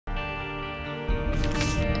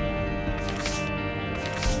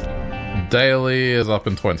Daily is up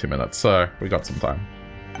in 20 minutes, so we got some time.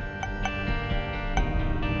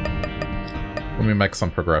 Let me make some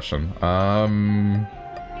progression. You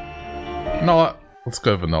know what? Let's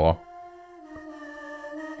go vanilla.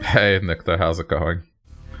 Hey, Nicto, how's it going?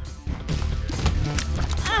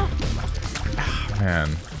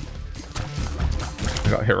 Man. I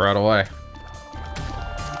got hit right away.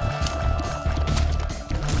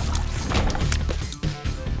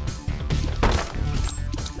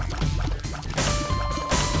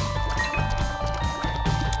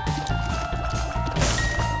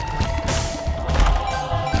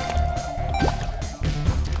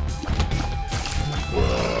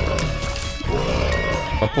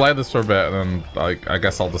 I'll play this for a bit and then I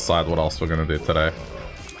guess I'll decide what else we're gonna do today.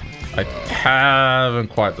 I haven't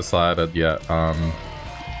quite decided yet,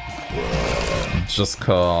 just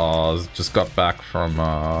cause just got back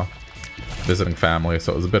from visiting family,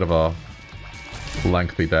 so it was a bit of a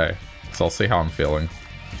lengthy day. So I'll see how I'm feeling.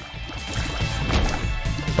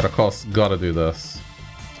 But of course, gotta do this.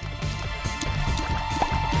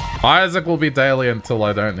 Isaac will be daily until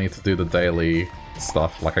I don't need to do the daily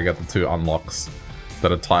stuff, like I get the 2 unlocks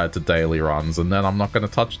that are tied to daily runs, and then I'm not gonna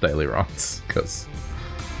touch daily runs, because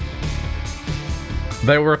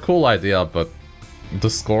they were a cool idea, but the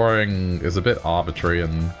scoring is a bit arbitrary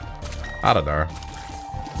and I don't know.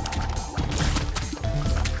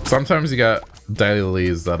 Sometimes you get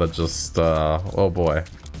dailies that are just, oh boy,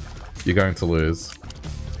 you're going to lose.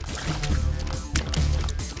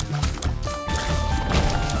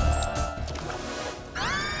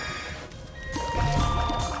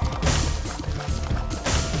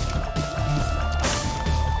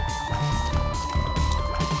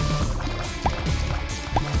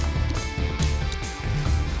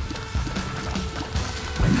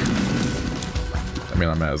 I mean,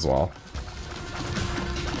 I may as well.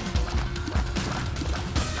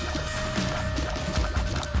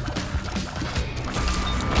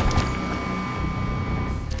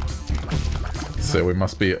 So we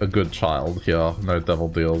must be a good child here. No devil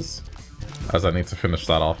deals. As I need to finish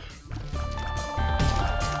that off.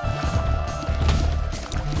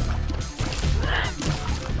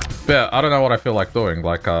 But yeah, I don't know what I feel like doing.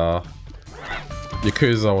 Like,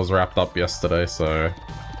 Yakuza was wrapped up yesterday, so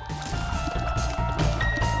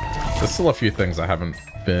there's still a few things I haven't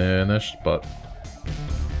finished, but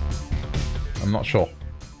I'm not sure.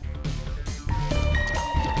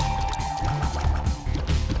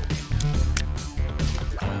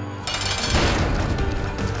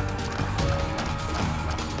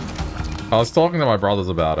 I was talking to my brothers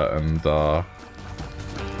about it, and so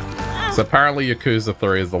apparently Yakuza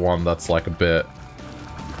 3 is the one that's like a bit...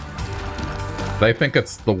 They think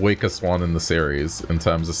it's the weakest one in the series in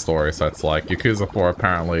terms of story, so it's like Yakuza 4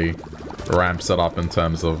 apparently ramps it up in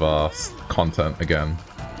terms of content again.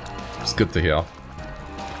 It's good to hear.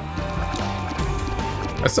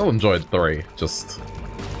 I still enjoyed 3, just...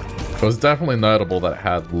 It was definitely notable that it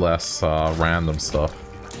had less random stuff.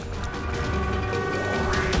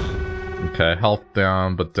 Okay, health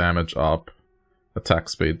down, but damage up. Attack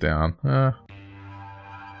speed down.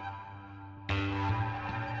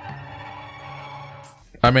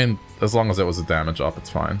 I mean, as long as it was a damage up,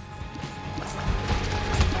 it's fine.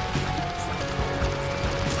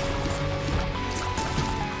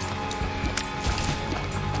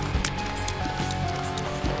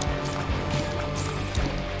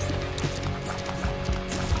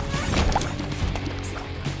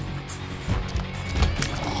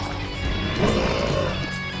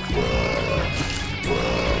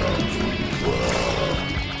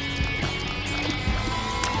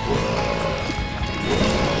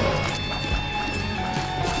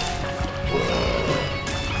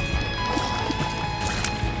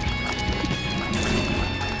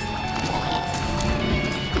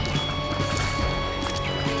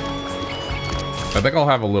 I think I'll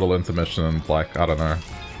have a little intermission and, like, I don't know.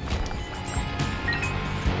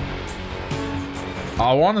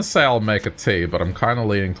 I want to say I'll make a tea, but I'm kind of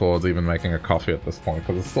leaning towards even making a coffee at this point,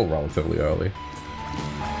 because it's still relatively early.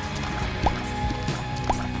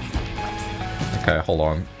 Okay, hold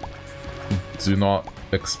on. Do not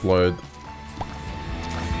explode.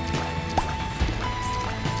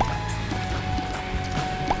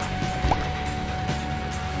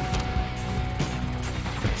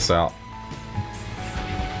 It's out.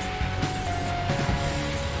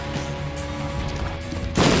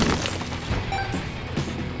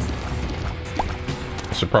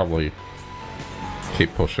 Should probably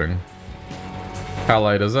keep pushing. How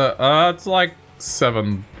late is it? It's like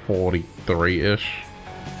 7:43-ish.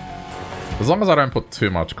 As long as I don't put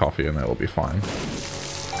too much coffee in it, it'll be fine.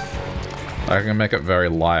 I can make it very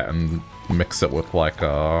light and mix it with like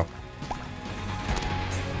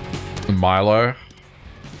Milo.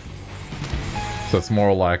 So it's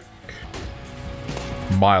more like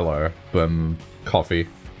Milo than coffee.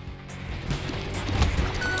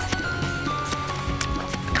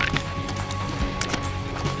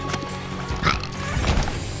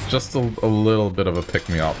 Just a little bit of a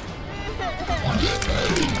pick-me-up.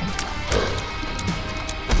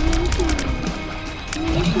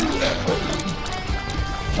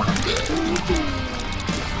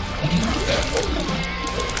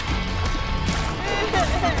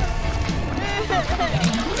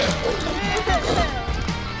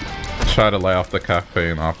 Try to lay off the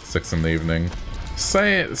caffeine after 6 in the evening.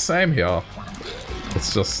 Same here.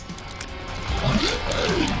 It's just...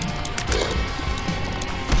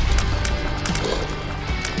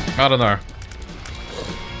 I don't know.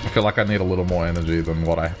 I feel like I need a little more energy than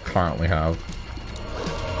what I currently have.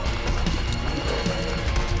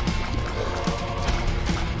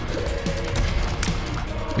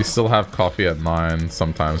 You still have coffee at 9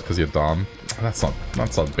 sometimes because you're dumb. That's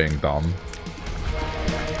not being dumb.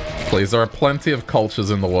 Please, there are plenty of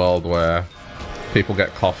cultures in the world where people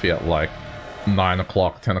get coffee at like 9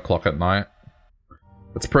 o'clock, 10 o'clock at night.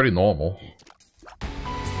 It's pretty normal.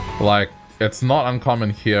 Like, it's not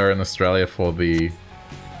uncommon here in Australia for the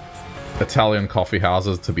Italian coffee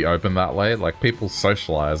houses to be open that late. Like, people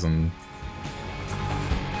socialize and...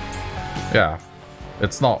 yeah.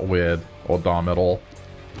 It's not weird or dumb at all.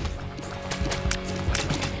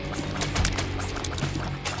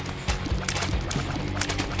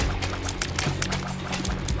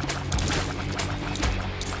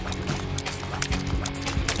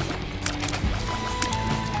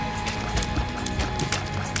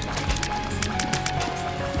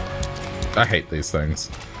 I hate these things.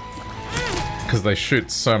 Because they shoot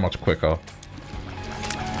so much quicker.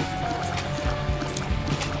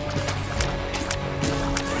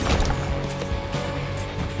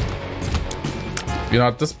 You know,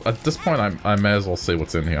 at this point, I may as well see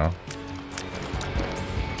what's in here.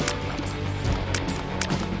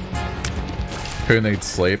 Who needs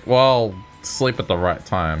sleep? Well, sleep at the right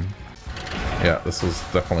time. Yeah, this was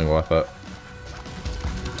definitely worth it.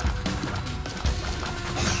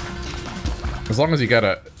 As long as you get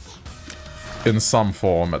it in some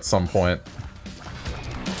form at some point.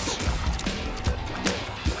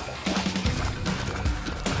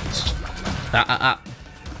 Ah.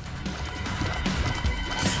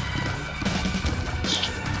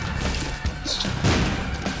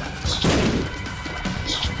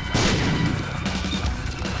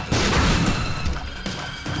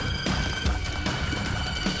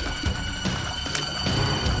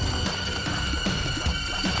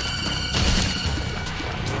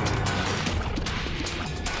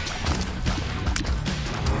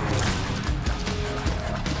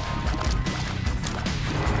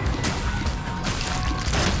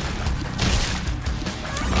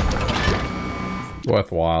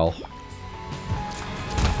 Worthwhile.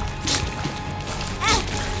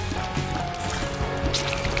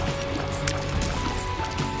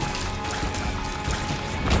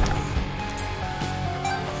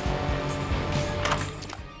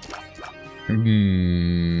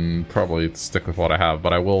 Probably stick with what I have,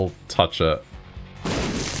 but I will touch it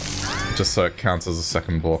just so it counts as a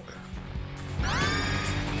second book.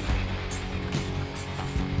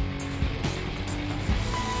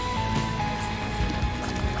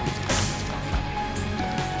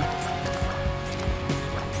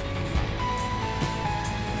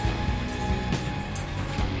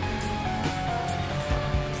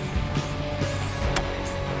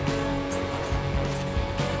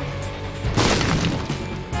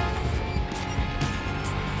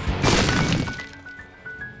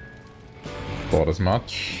 As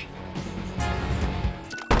much.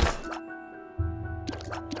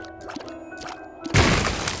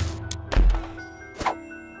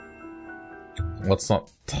 Let's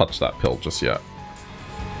not touch that pill just yet.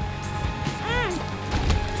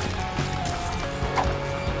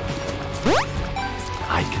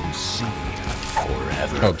 I can see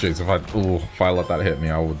forever. Oh jeez, if I let that hit me,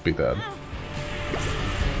 I would be dead.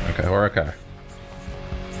 Okay, we're okay.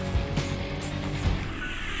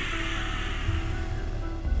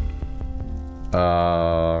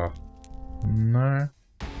 No.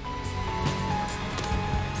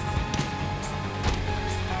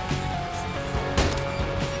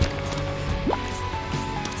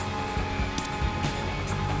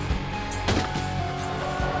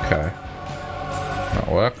 Okay. That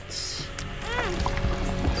worked.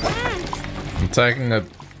 I'm taking as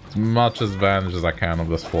much advantage as I can of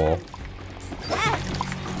this floor.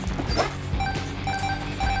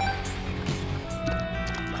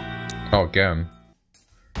 Oh, again.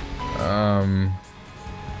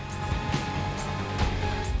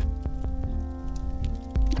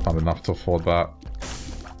 have enough to afford that.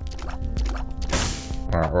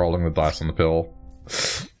 Alright, rolling the dice on the pill.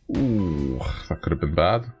 Ooh, that could have been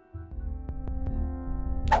bad.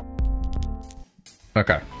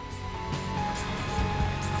 Okay.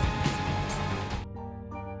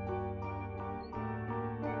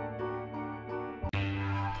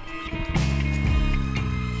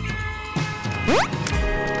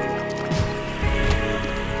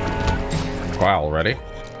 Wow, already?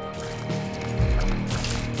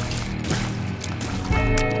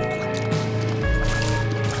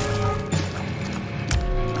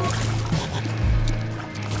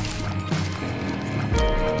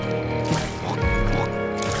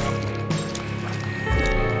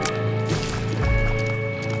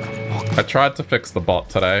 I tried to fix the bot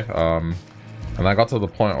today, and I got to the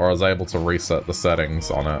point where I was able to reset the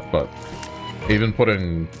settings on it, but even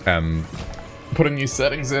putting new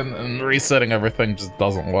settings in and resetting everything just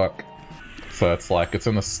doesn't work. So it's like, it's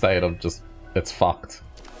in a state of just, it's fucked.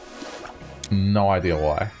 No idea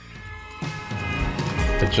why.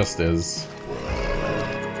 It just is.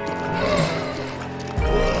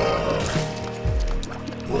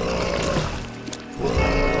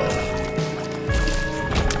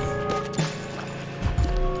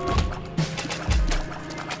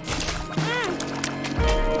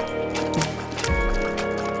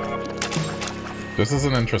 This is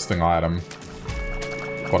an interesting item.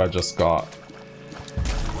 What I just got.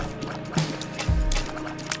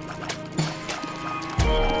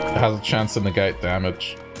 It has a chance to negate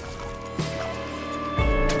damage.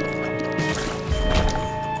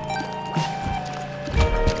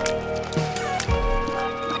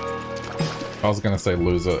 I was gonna say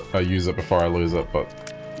lose it, or use it before I lose it, but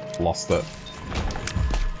lost it.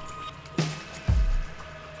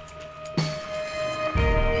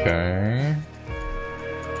 Okay.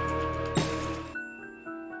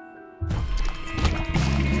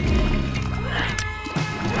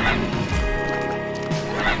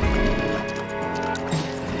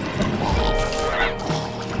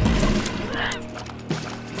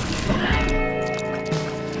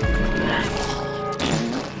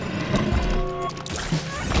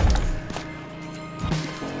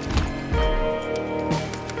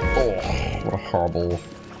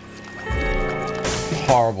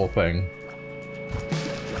 Horrible thing.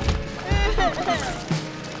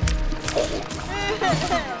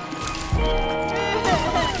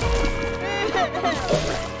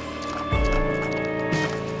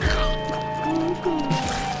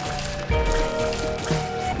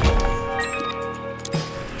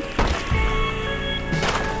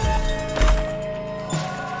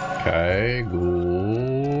 Okay,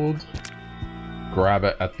 good. Grab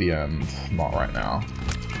it at the end, not right now.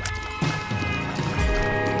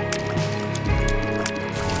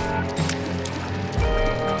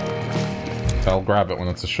 I'll grab it when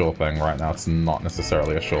it's a sure thing. Right now it's not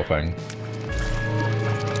necessarily a sure thing.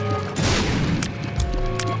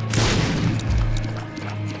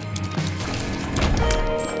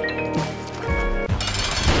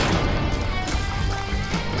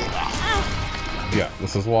 Yeah,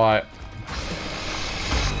 this is why.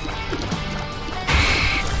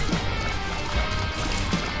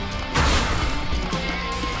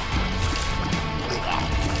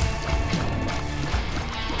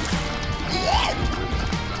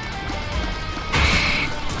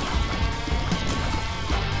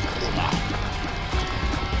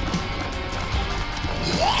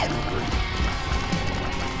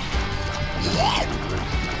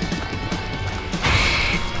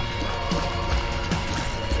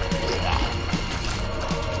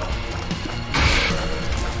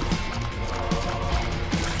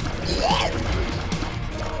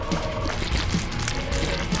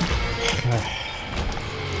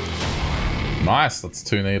 Nice, that's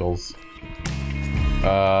 2 needles.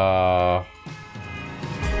 Okay,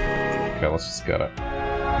 let's just get it.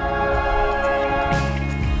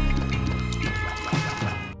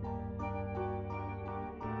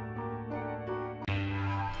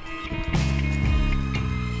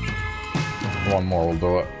 One more will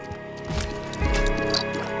do it.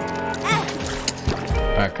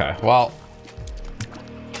 Okay, well.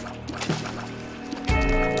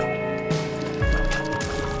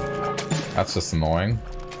 That's just annoying.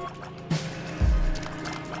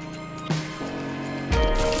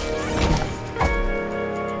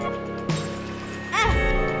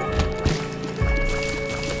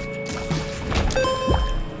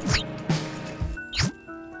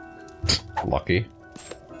 Lucky.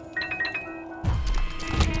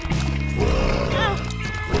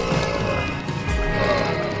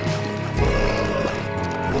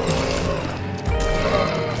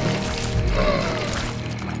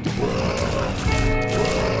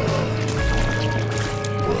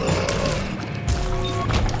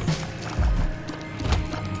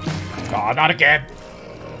 Oh, not again!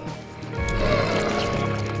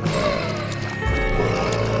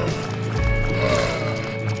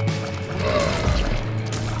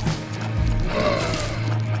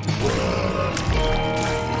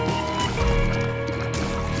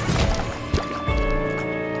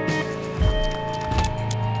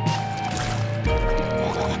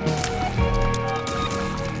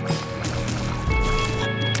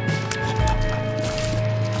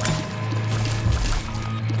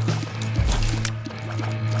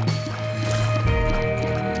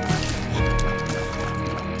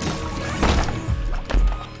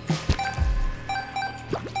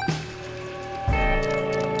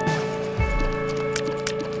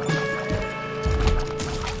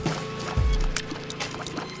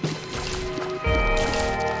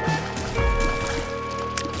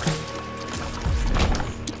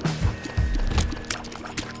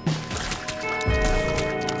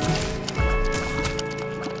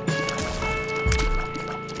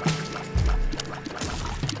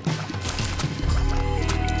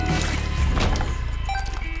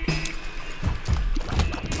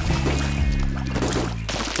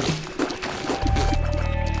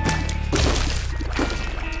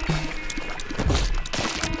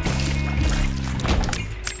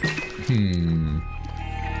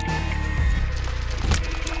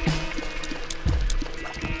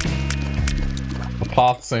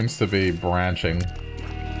 Path seems to be branching.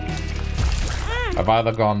 I've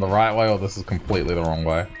either gone the right way or this is completely the wrong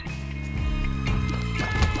way.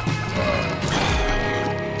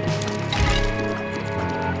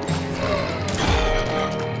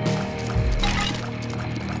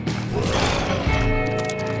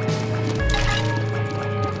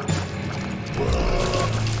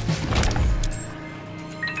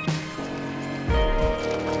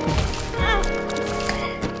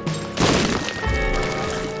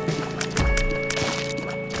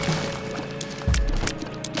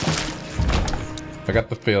 I got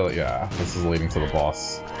the feel, yeah, this is leading to the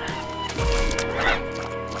boss.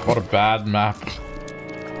 What a bad map.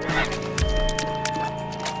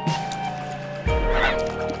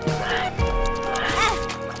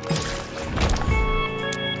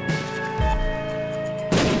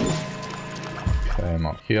 Okay,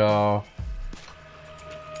 not here.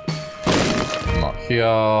 Not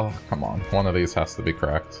here. Come on, one of these has to be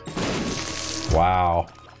correct. Wow.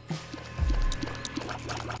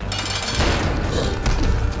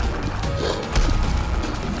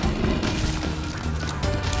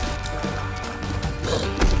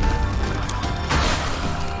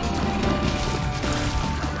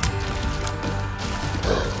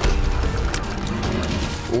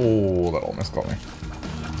 Oh, that almost got me.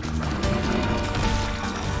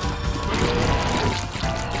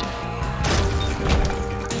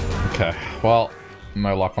 Okay, well,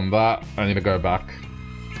 no luck on that. I need to go back.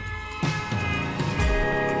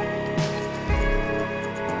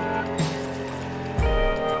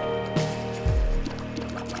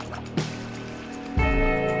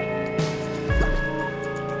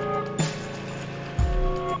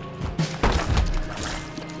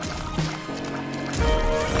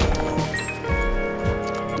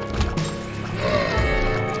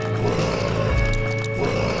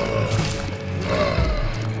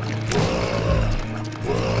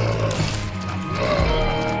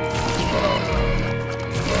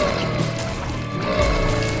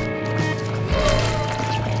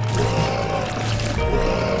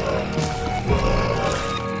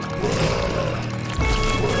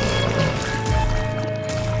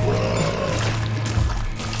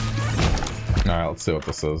 Let's see what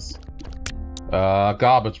this is.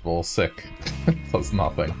 Garbage ball, sick. Does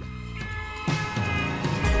nothing.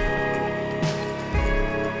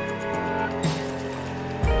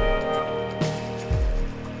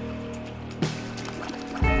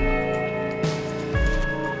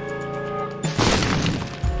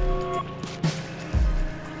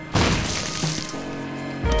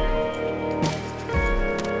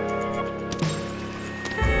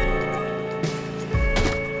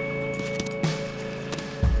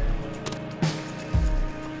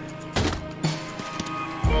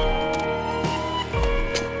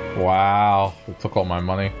 Wow, it took all my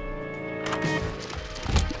money.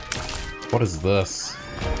 What is this?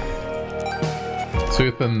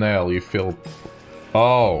 Tooth and nail, you feel...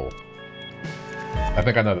 Oh! I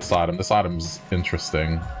think I know this item. This item's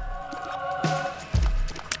interesting.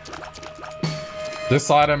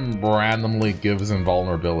 This item randomly gives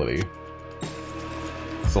invulnerability.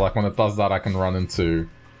 So like when it does that, I can run into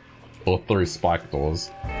or through spike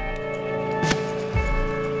doors.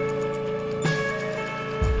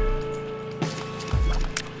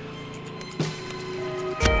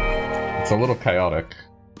 It's a little chaotic.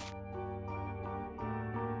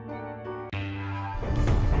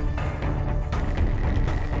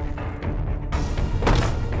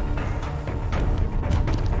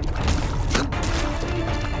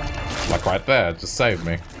 right there. Just saved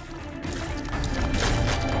me.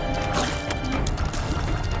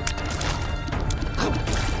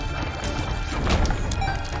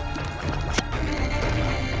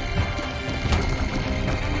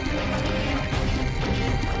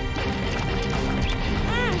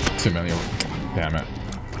 Too many of them. Damn it.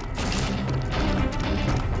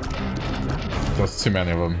 There's too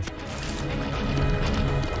many of them.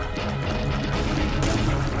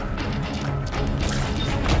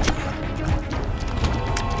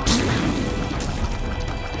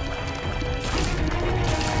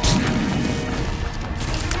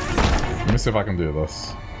 Let me see if I can do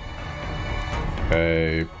this.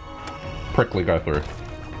 Okay. Prickly go through.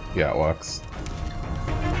 Yeah, it works.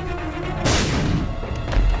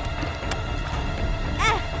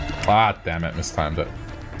 Ah, damn it, mistimed it.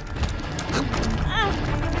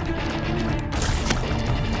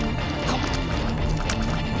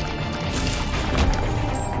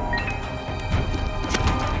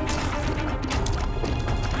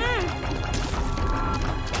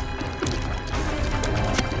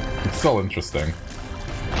 It's still interesting.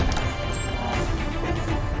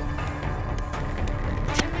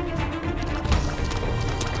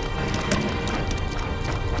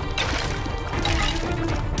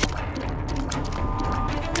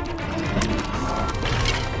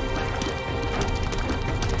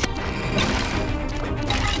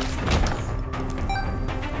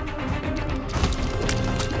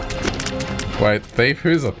 Wait, thief?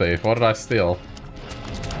 Who's a thief? What did I steal?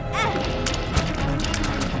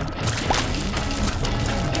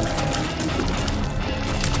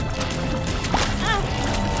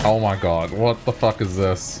 Oh my god, what the fuck is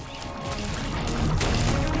this?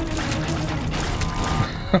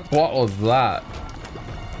 What was that?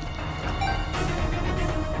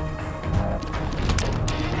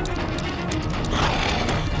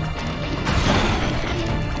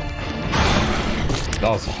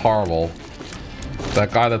 That was horrible.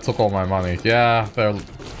 That guy that took all my money. Yeah, they're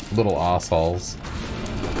little assholes.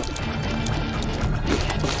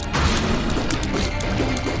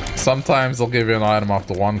 Sometimes they'll give you an item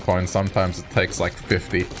after 1 coin, sometimes it takes like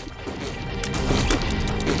 50.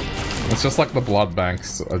 It's just like the blood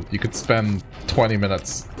banks. You could spend 20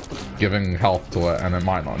 minutes giving health to it and it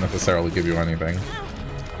might not necessarily give you anything.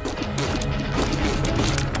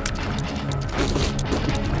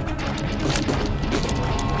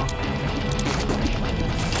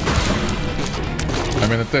 I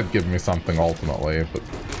mean, it did give me something ultimately, but...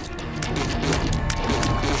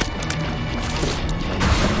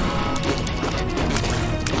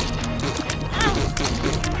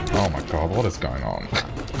 Oh my god, what is going on?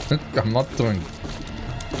 I'm not doing...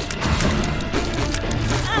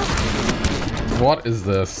 What is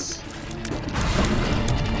this?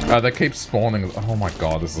 They keep spawning... Oh my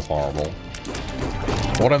god, this is horrible.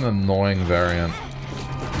 What an annoying variant.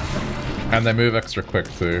 And they move extra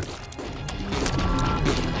quick too.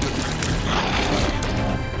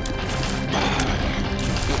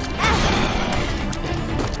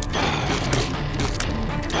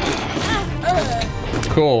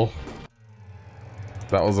 Cool.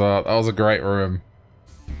 That was a great room.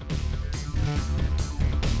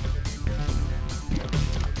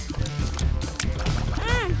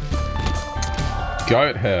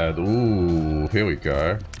 Goat head. Ooh, here we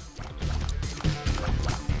go.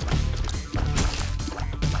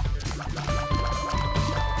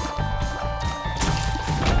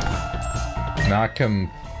 Now I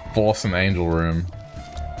can force an angel room.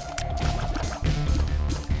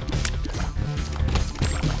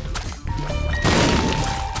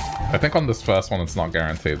 I think on this first one it's not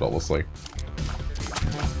guaranteed, obviously.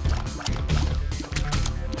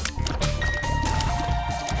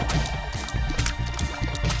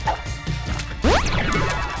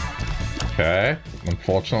 Okay.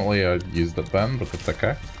 Unfortunately I used it then, but it's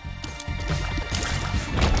okay.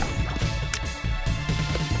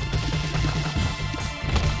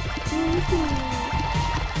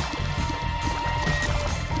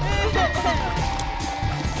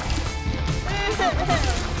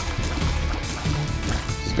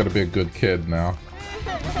 Gotta be a good kid now.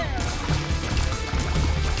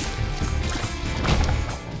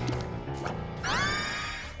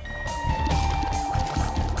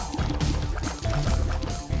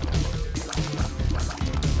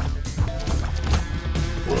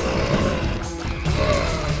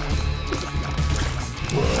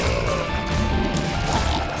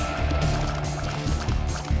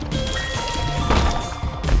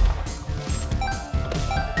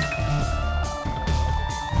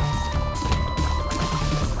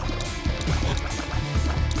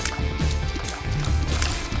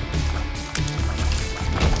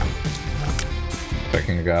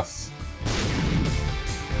 Taking a guess.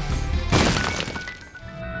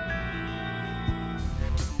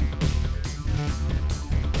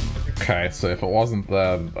 Okay, so if it wasn't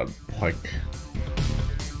there, like...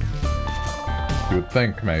 You would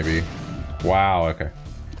think, maybe. Wow, okay.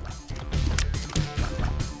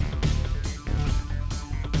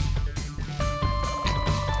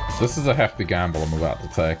 This is a hefty gamble I'm about to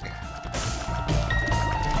take.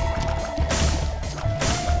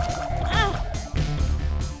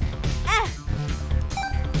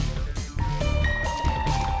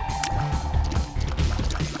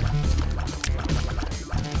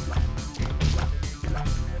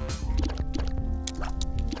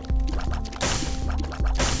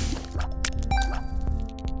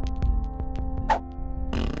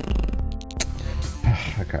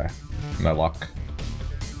 Okay, no luck.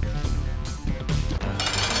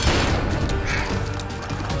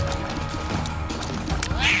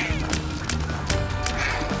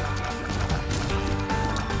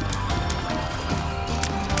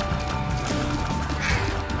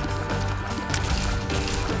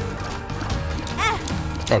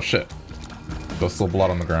 Oh shit. There's still blood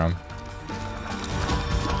on the ground.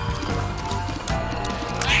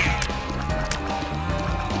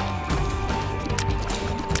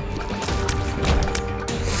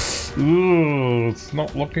 Ooh, it's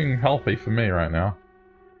not looking healthy for me right now.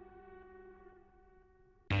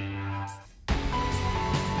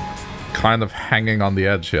 Kind of hanging on the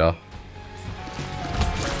edge here.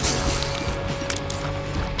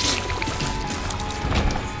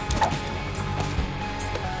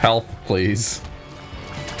 Health, please.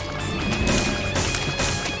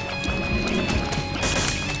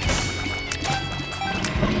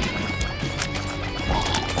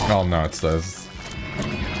 Oh no, it's those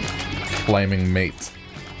flaming meat.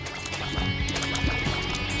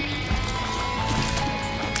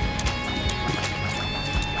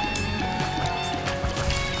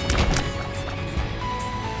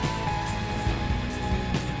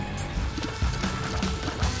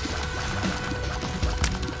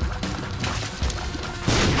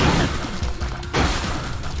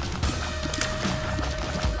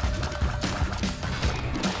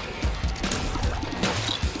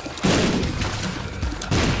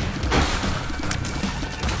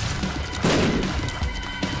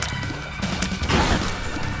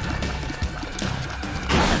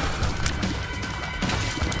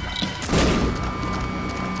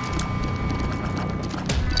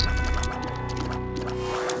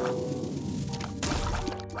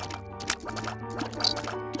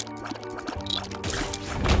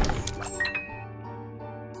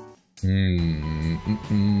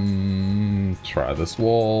 Try this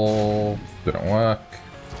wall. Didn't work.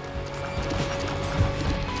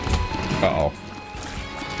 Uh-oh.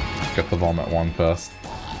 Get the vomit one first.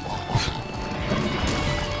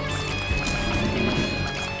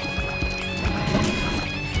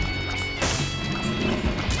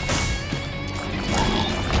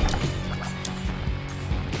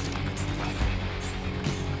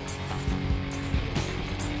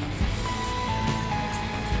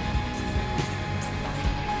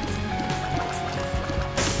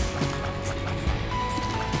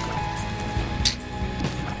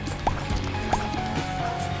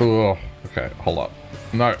 Ugh. Okay, hold up.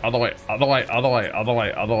 No, other way, other way, other way, other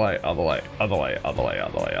way, other way, other way, other way, other way,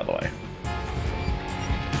 other way, other way.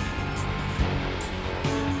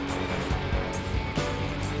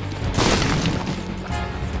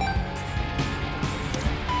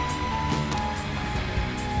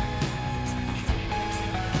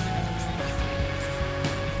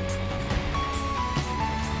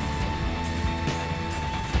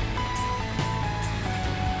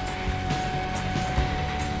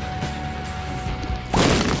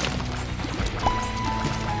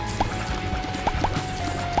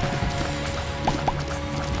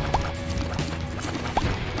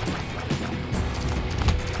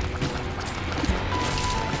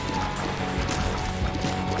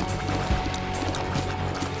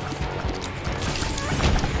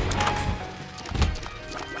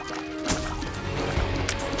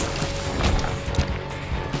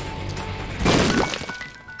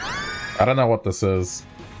 I don't know what this is.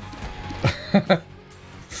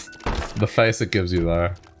 The face it gives you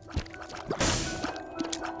though.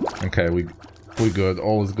 Okay, we good.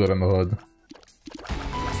 All is good in the hood.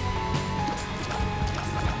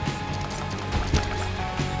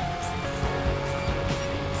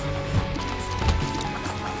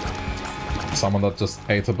 Someone that just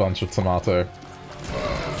ate a bunch of tomato.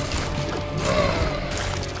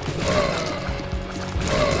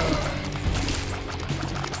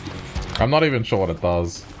 I'm not even sure what it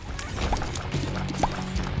does.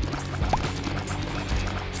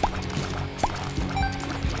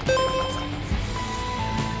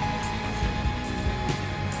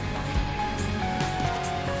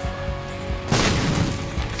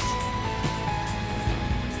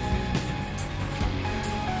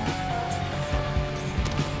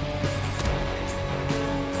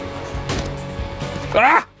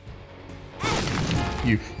 Ah!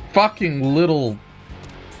 You fucking little...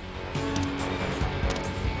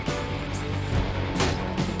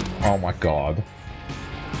 Oh my god.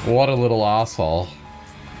 What a little asshole.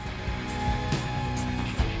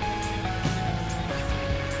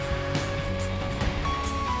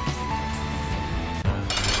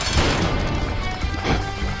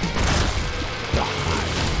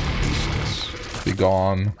 Be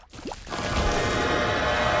gone.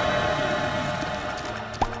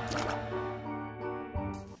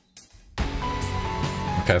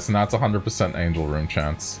 Okay, so now it's 100% Angel Room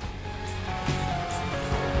chance.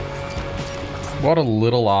 What a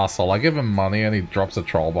little asshole. I give him money and he drops a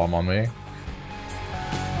troll bomb on me.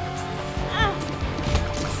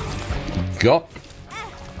 Gup.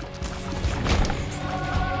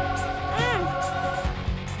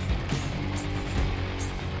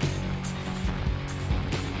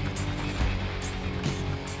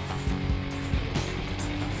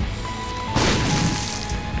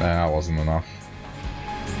 That wasn't enough.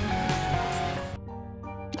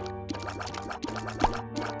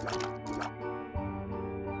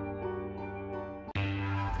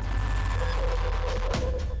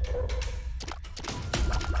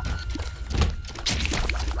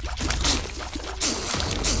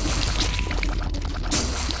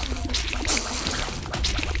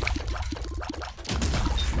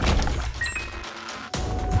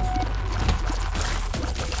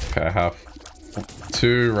 Okay, I have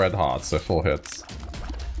 2 red hearts, so 4 hits.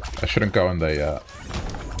 I shouldn't go in there yet.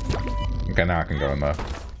 Okay, now I can go in there.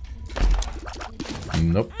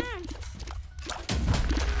 Nope.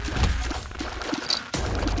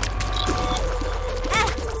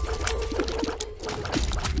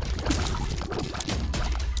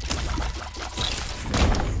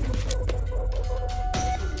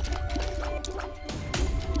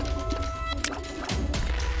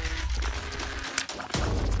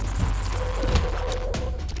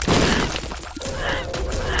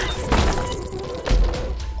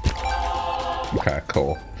 Okay,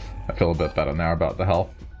 cool. I feel a bit better now about the health.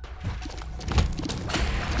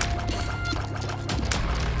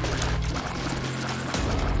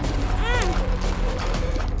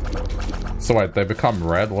 So wait, they become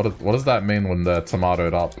red? What does that mean when they're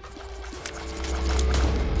tomatoed up?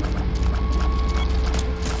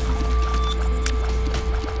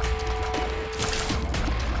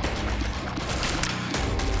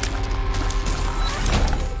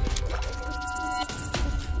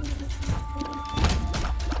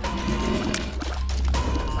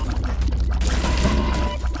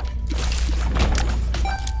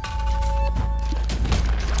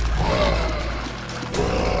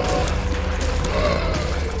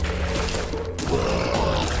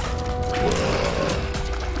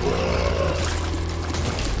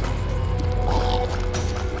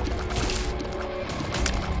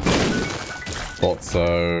 Thought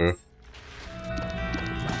so.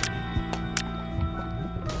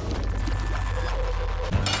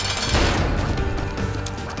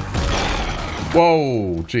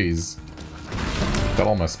 Whoa, jeez. That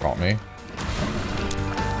almost got me.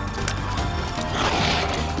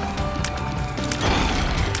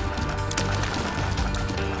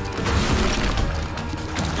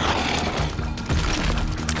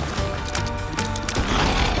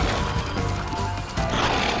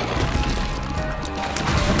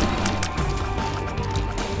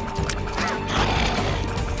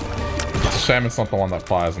 Shame it's not the one that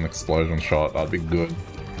fires an explosion shot. That'd be good.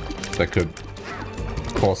 That could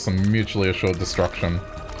cause some mutually assured destruction.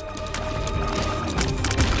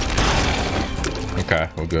 Okay,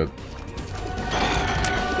 we're good.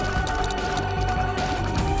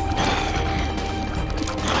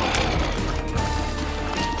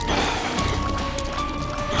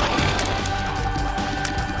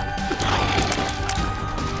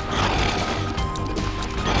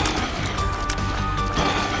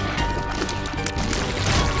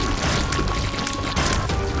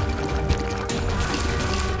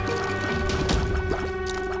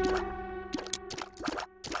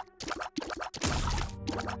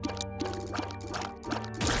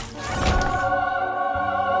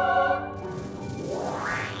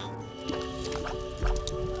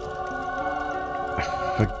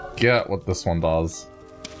 Get what this one does.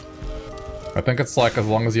 I think it's like as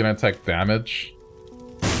long as you don't take damage,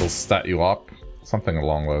 it'll stat you up. Something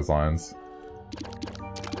along those lines.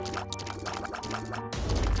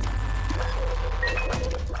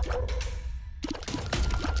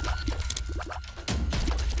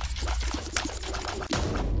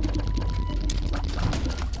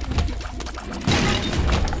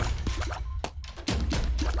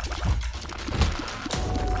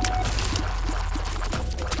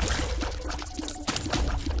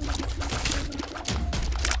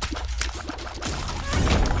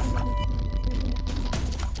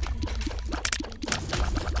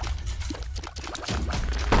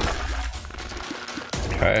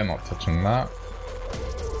 Okay, not touching that.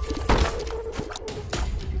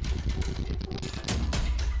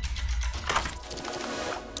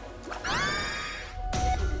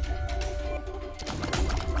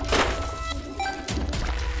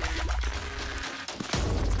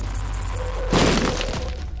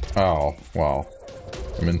 Oh, well.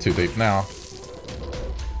 I'm in too deep now.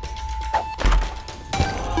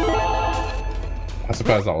 I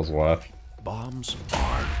suppose that was worth. Bombs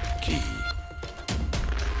are key.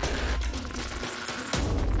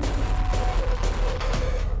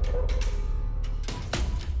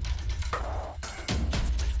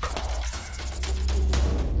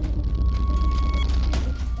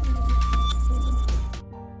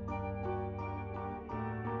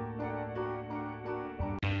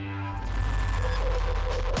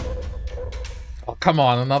 Oh, come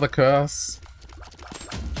on, another curse.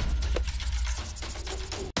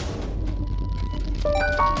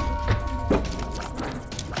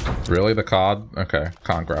 Really, the card? Okay,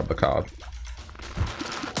 can't grab the card.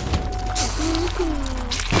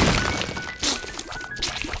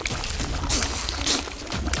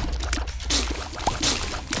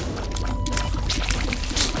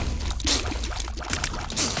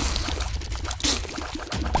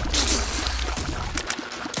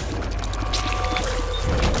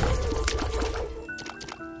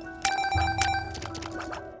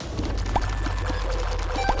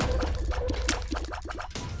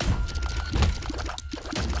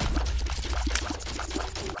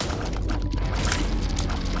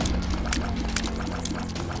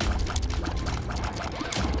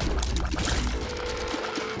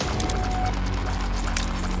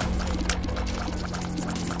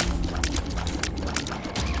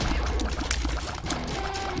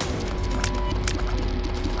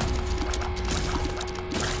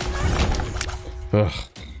 Ugh.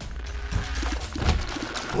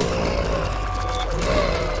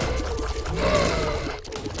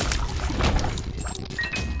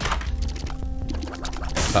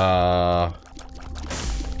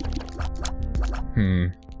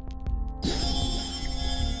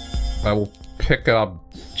 I will pick it up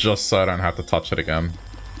just so I don't have to touch it again.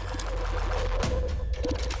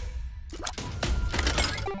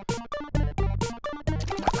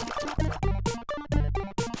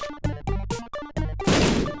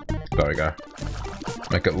 There we go.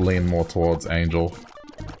 Make it lean more towards Angel.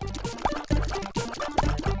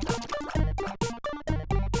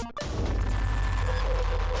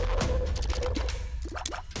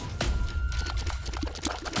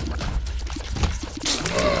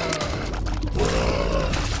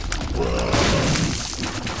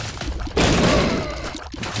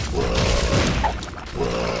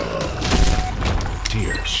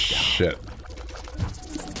 Shit.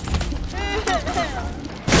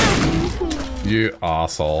 You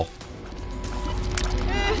asshole.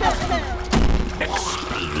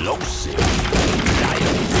 Explosive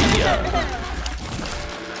diarrhea.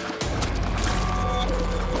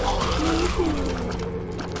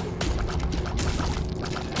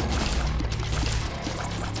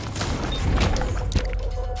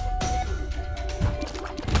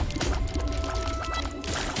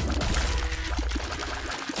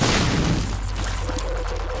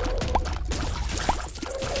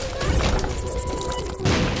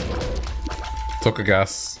 Took a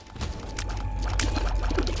guess.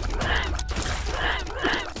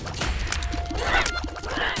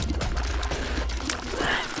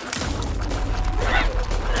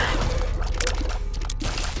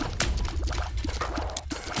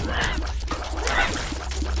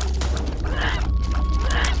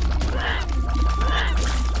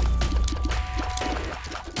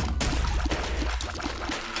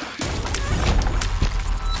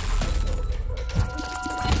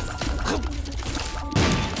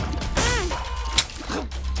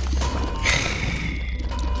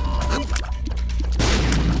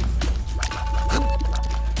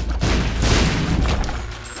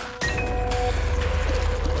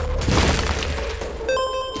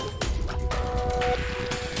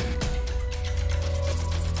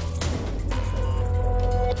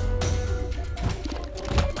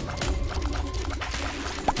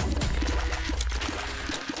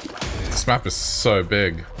 This map is so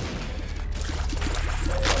big.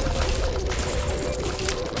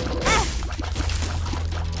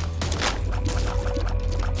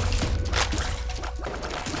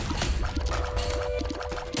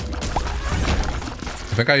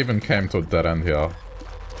 I think I even came to a dead end here.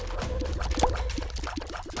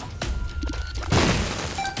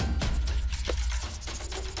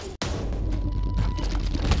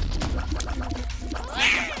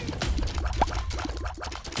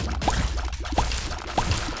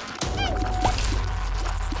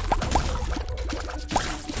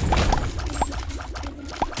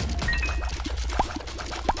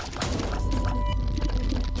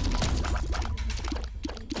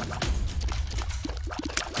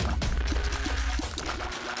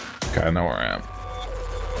 Okay, I know where I am.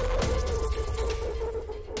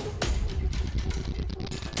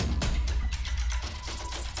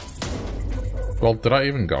 Well, did I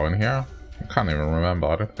even go in here? I can't even remember.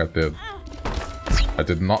 I don't think I did. I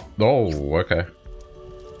did not. Oh, okay.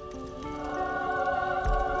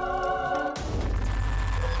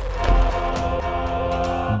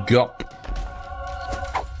 Gup.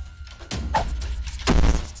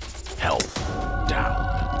 Health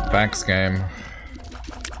down. Thanks, game.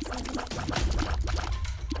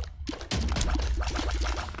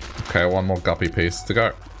 Okay, one more guppy piece to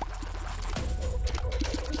go.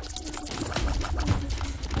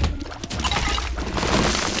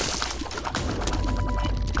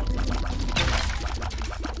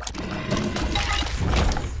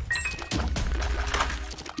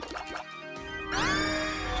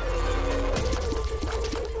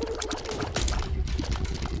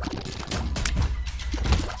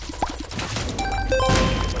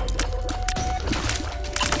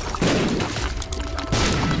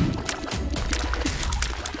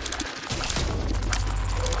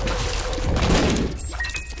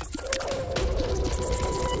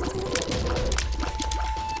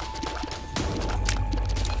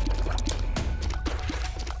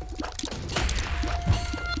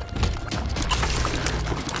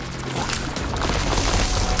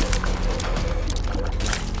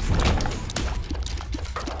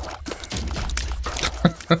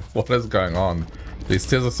 What is going on? These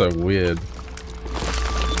tears are so weird.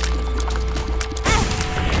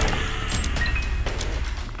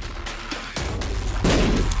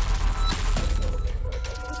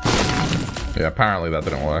 Yeah, apparently that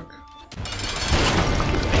didn't work.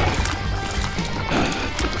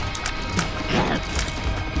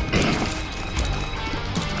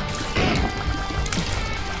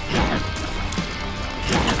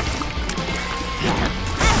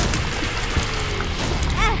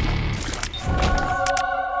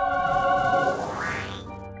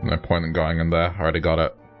 No point in going in there. I already got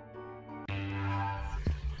it.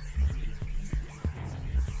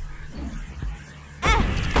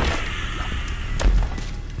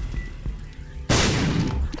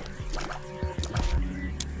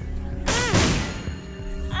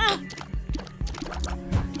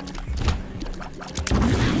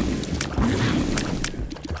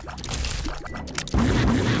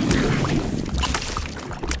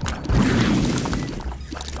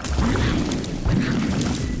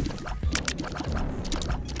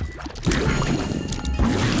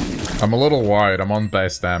 I'm a little worried. I'm on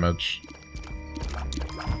base damage.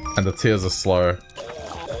 And the tears are slow.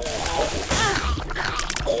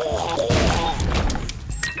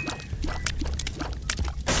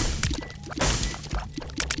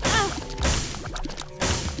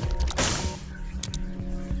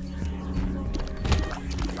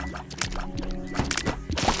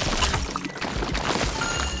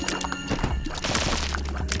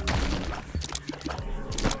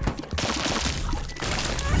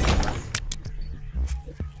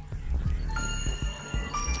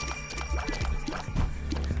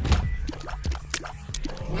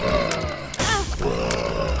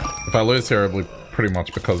 If I lose here, it'll be pretty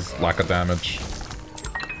much because lack of damage.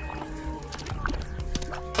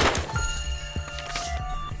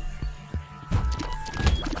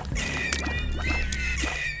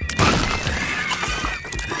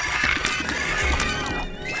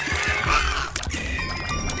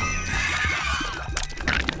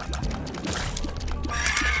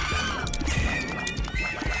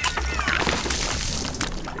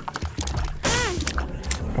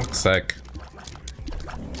 Fuck's sake.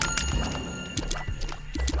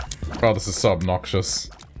 Oh, this is so obnoxious.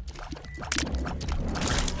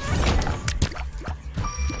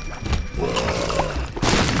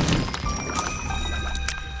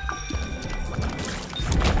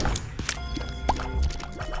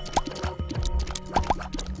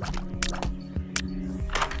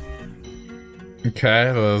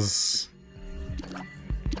 Okay, there's,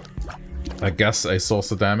 I guess, a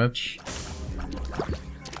source of damage.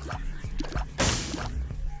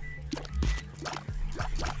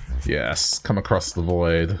 Yes, come across the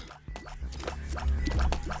void.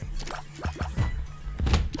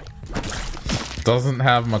 Doesn't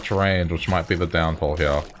have much range, which might be the downfall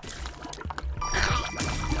here.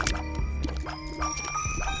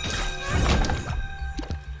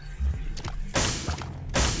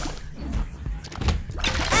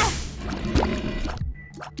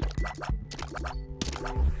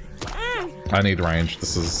 I need range.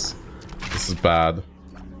 This is bad.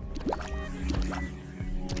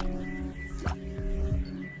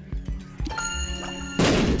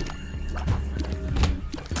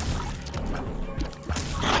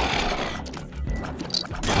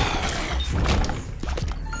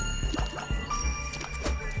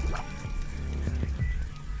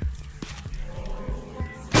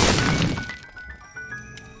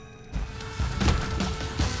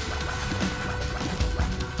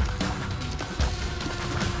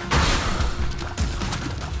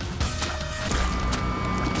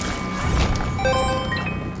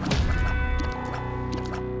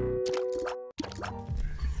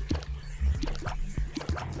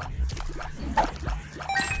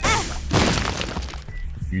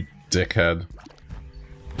 Dickhead.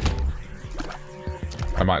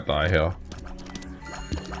 I might die here.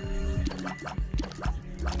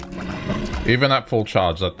 Even at full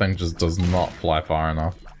charge, that thing just does not fly far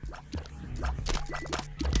enough.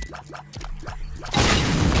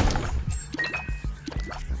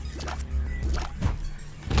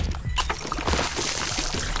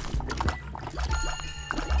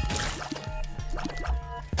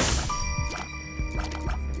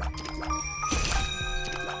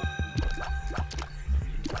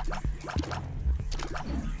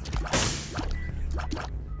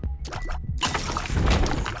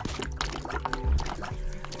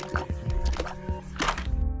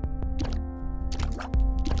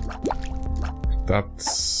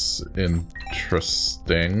 That's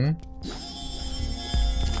interesting.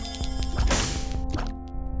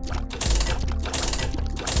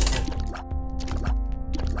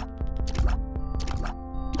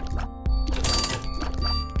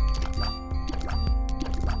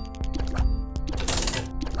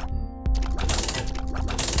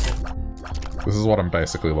 This is what I'm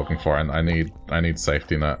basically looking for, and I need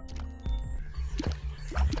safety net.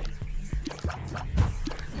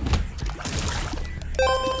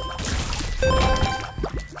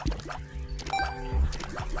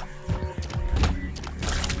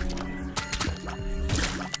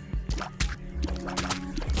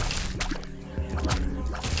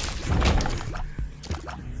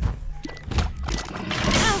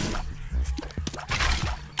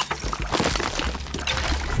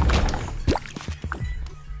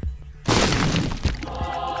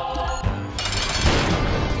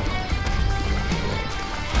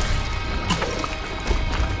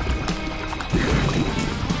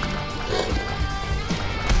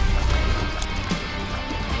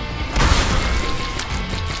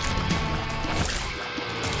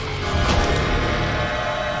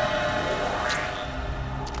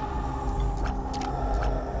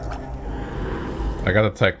 I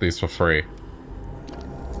gotta take these for free.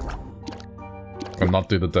 And not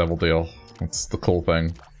do the devil deal. That's the cool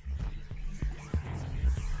thing.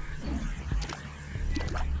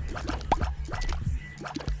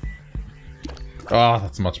 Ah,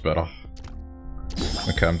 that's much better.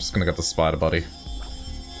 Okay, I'm just gonna get the spider buddy.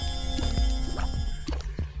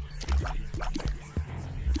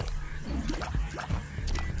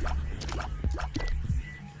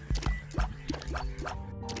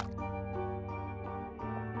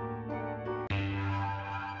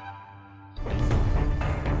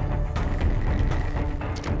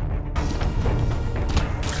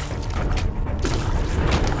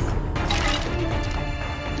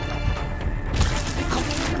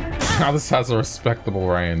 Now this has a respectable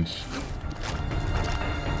range.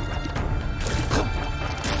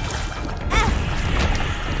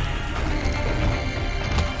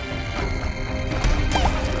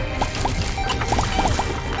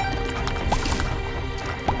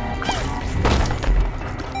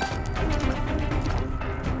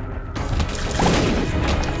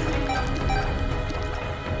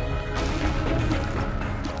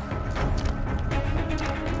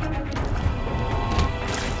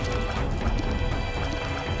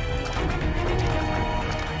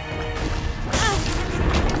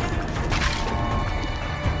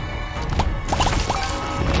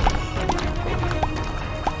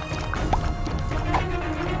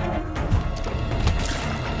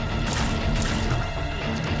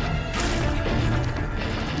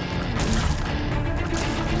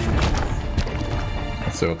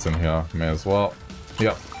 See what's in here. May as well.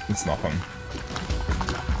 Yep, it's nothing.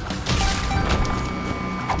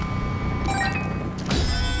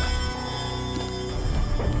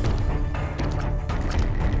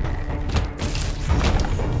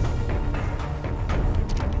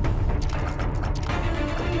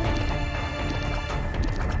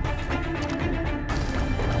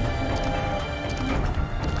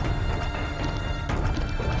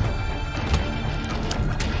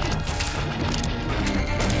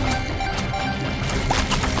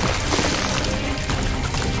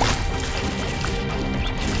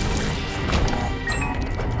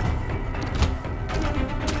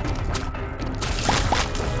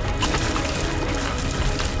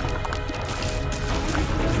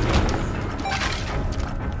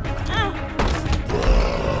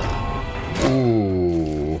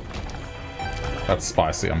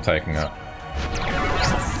 Spicy, I'm taking it.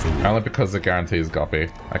 Only because it guarantees guppy.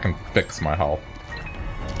 I can fix my health.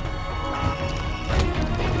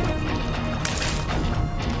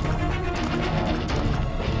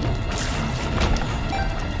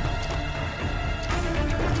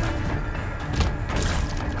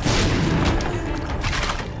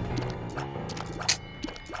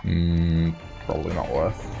 probably not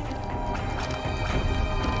worth.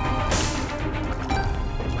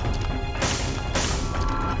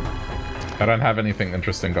 I don't have anything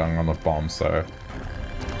interesting going on with bombs, so...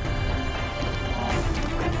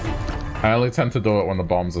 I only tend to do it when the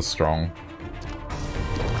bombs are strong.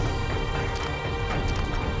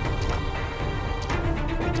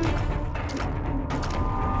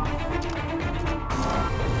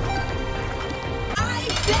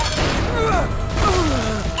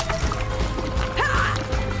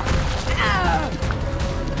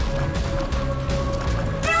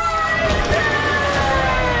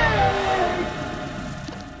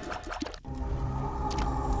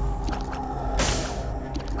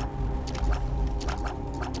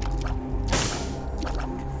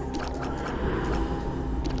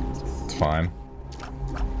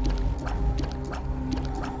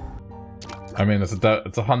 I mean, it's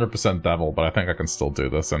 100% devil, but I think I can still do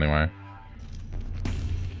this anyway.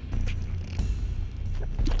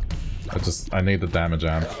 I need the damage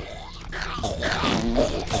amp.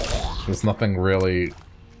 There's nothing really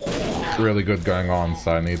good going on,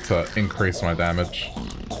 so I need to increase my damage.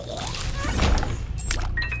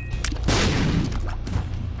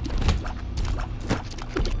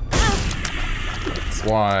 That's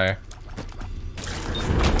why...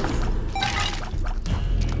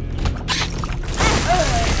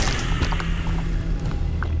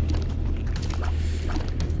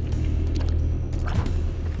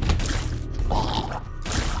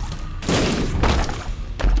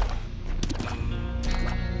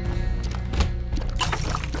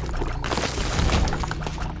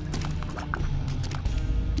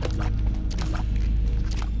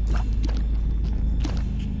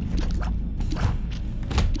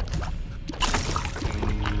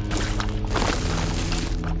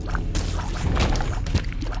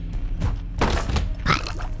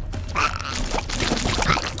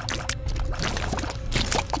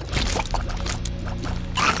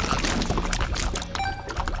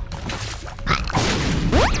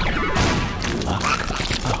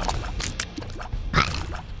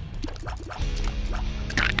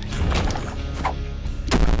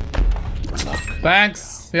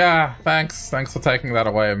 Thanks! Yeah, thanks. Thanks for taking that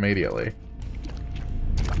away immediately.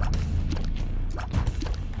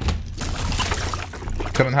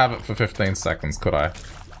 Couldn't have it for 15 seconds, could I?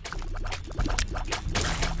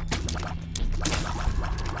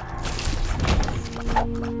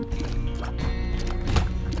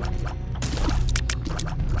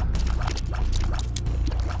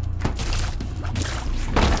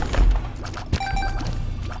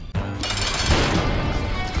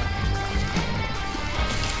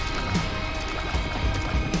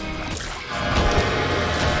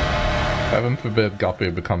 Heaven forbid Guppy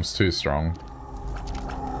becomes too strong.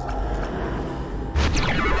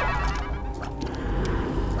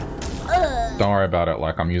 Don't worry about it,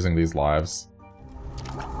 like, I'm using these lives.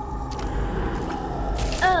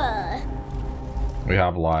 We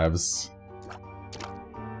have lives.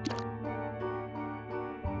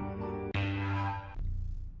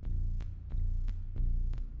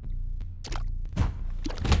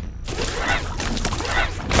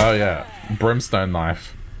 Oh yeah, brimstone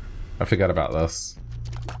knife. I forget about this.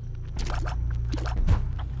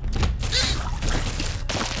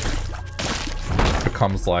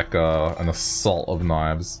 Becomes like an assault of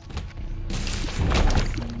knives.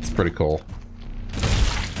 It's pretty cool.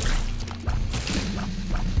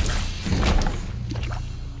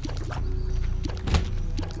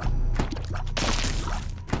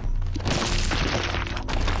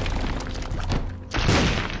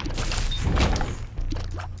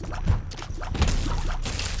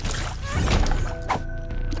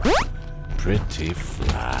 Pretty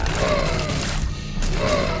flat.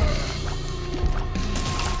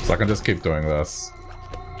 So I can just keep doing this.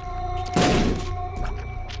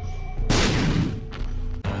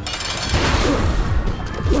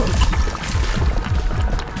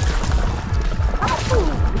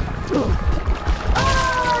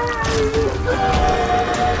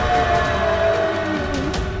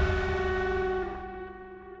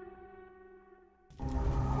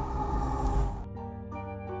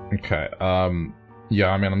 Okay, yeah,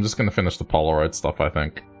 I mean, I'm just gonna finish the Polaroid stuff, I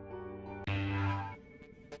think.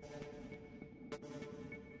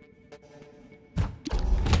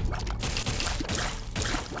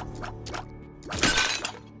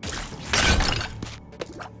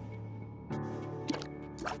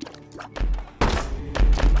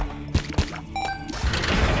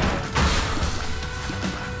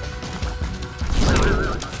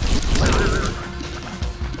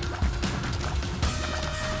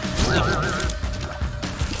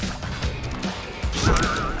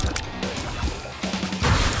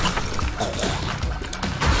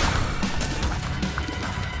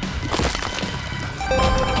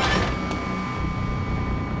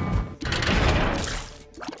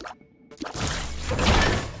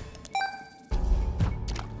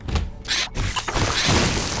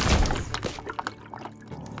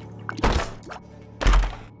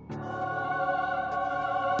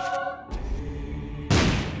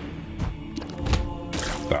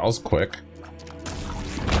 That was quick.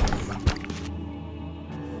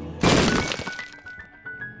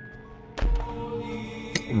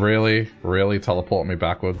 Really? Really teleport me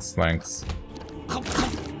backwards? Thanks.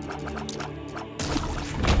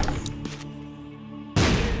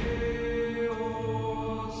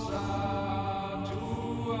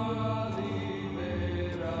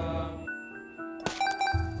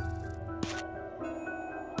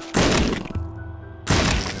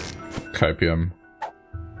 Copium.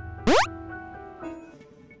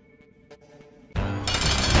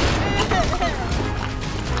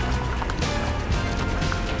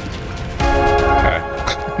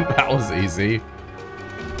 That was easy.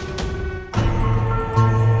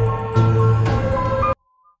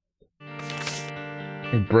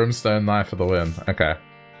 Brimstone knife for the win. Okay.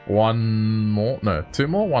 One more? No, two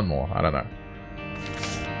more? One more? I don't know.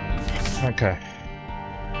 Okay.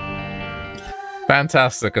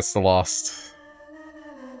 Fantastic, it's the last.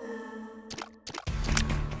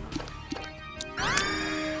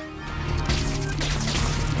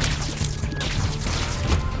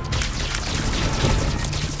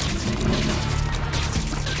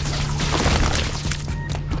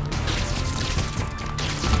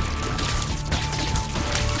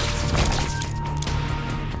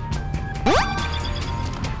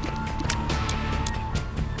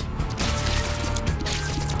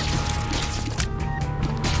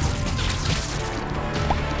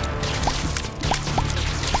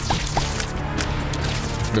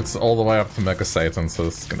 It's all the way up to Mega Satan, so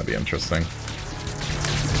this is gonna be interesting.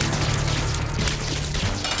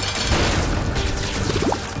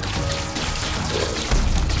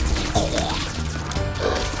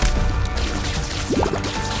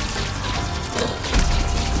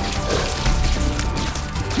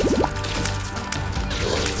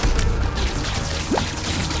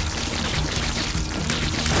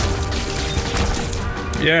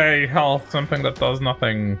 Yay, health, something that does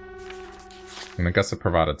nothing. And I guess it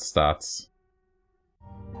provided stats.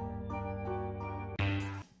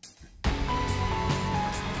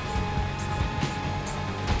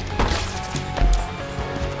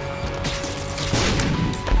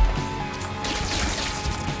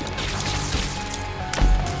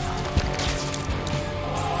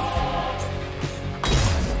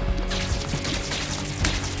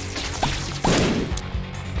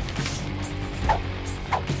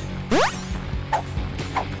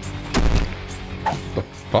 What the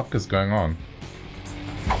fuck is going on?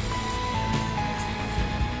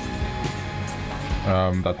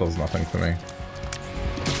 That does nothing to me.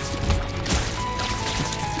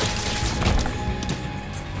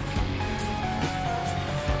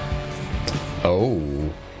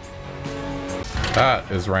 Oh. That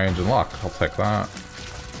is range and luck. I'll take that.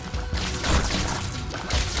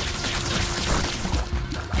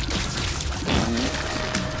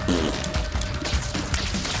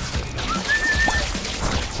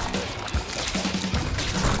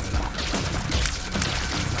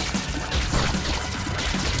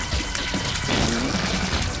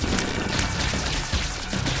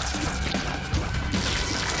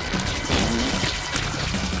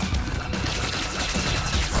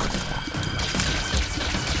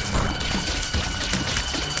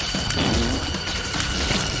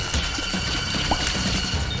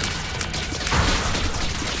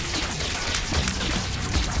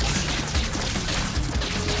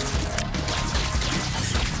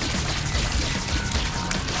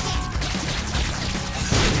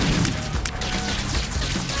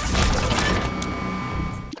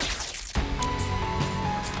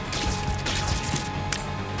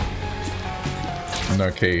 No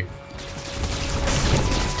key.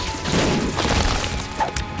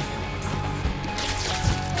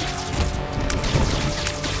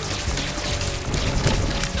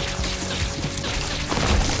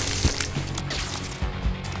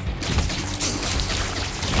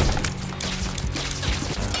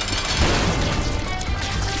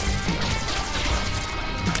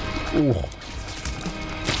 Ooh.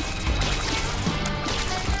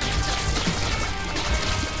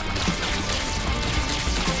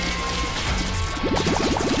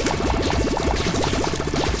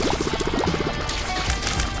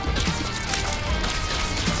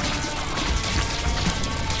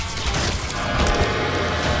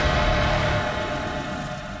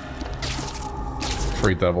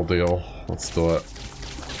 Free devil deal. Let's do it.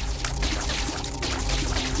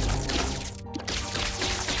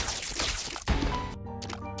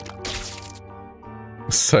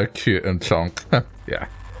 So cute and chunk. Yeah.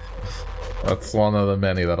 That's one of the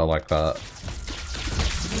many that are like that.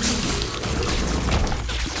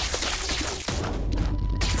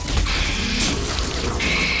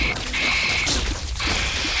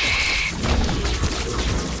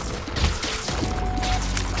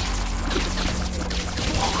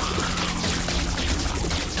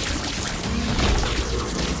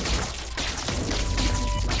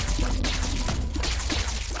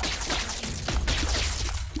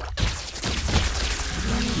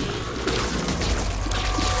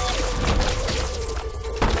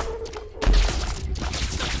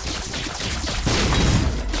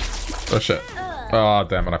 Oh shit. Oh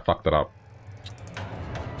damn it, I fucked it up.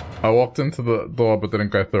 I walked into the door but didn't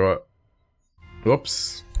go through it.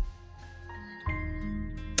 Whoops.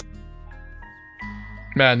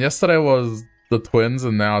 Man, yesterday was the twins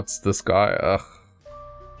and now it's this guy. Ugh.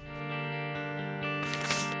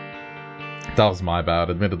 That was my bad.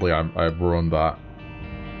 Admittedly, I ruined that.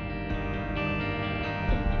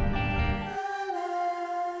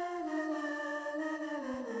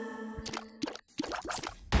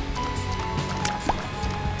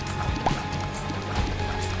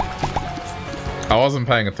 I wasn't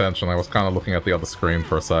paying attention. I was kind of looking at the other screen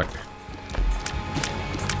for a sec.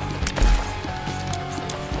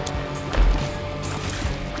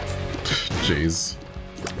 Jeez.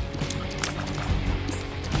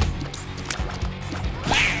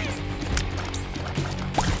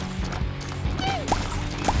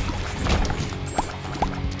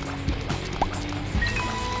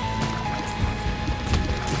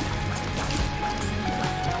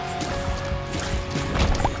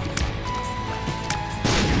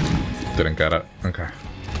 Didn't get it. Okay.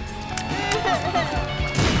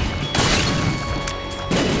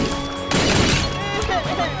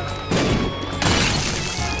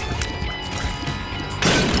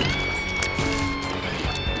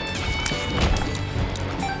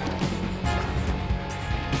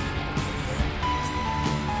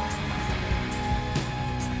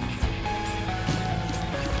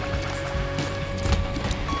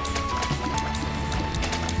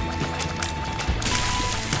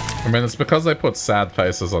 I mean, it's because they put sad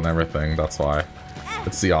faces on everything, that's why.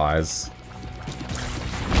 It's the eyes.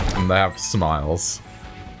 And they have smiles.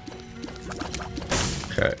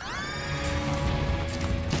 Okay.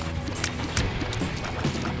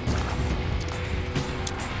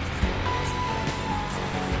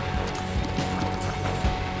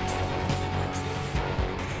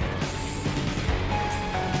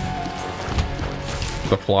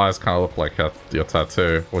 The flies kind of look like your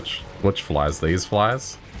tattoo. Which flies? These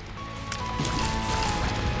flies?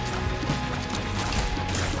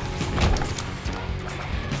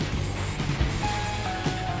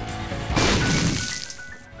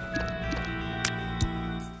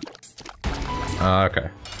 Okay.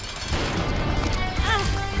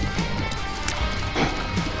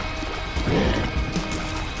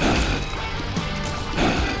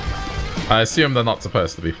 I assume they're not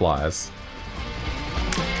supposed to be flies.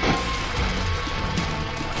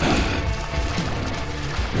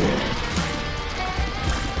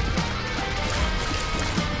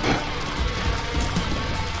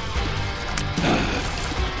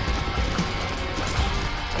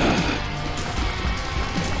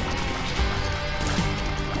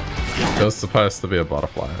 It was supposed to be a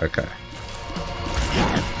butterfly, okay.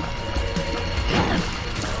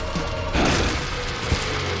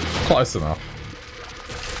 Close enough.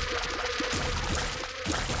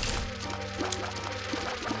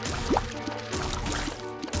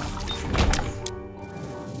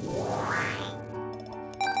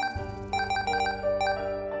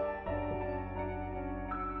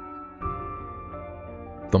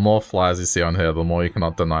 The more flies you see on here, the more you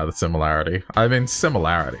cannot deny the similarity. I mean,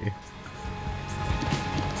 similarity.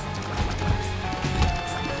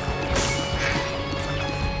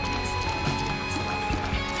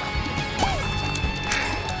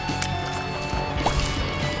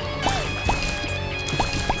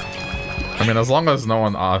 I mean, as long as no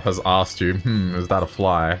one has asked you, is that a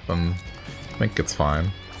fly, then I think it's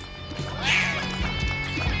fine.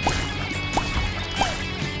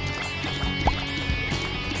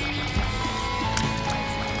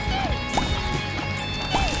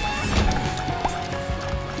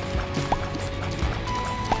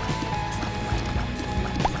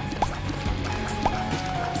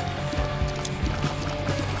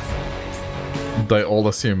 They all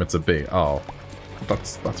assume it's a bee. Oh,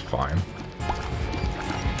 that's fine.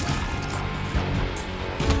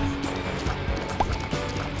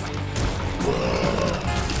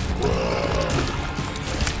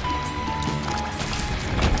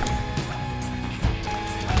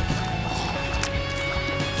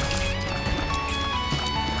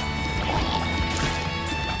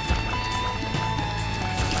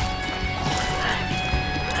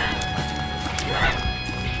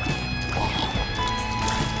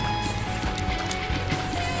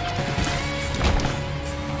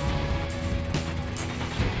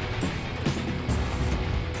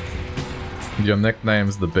 Your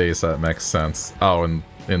nickname's the bee, so it makes sense. Oh, in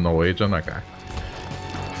Norwegian? Okay.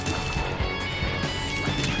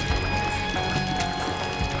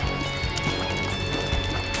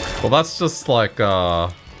 Well, that's just like,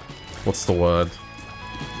 what's the word?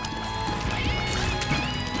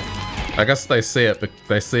 I guess they see it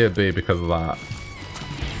B because of that.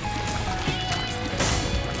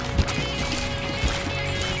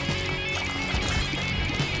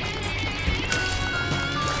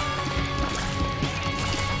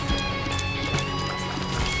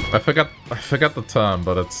 I forget the term,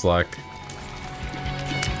 but it's like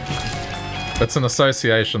it's an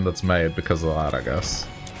association that's made because of that, I guess.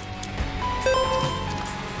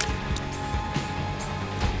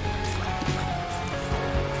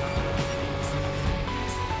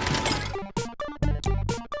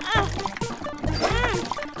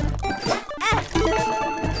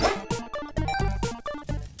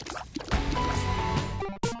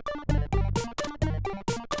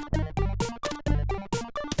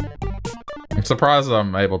 I'm surprised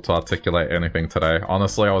I'm able to articulate anything today.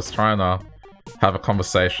 Honestly, I was trying to have a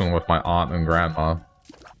conversation with my aunt and grandma.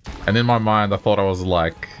 And in my mind, I thought I was,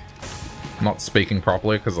 like, not speaking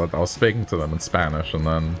properly because I was speaking to them in Spanish. And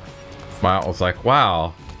then my aunt was like,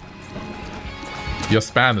 wow, you're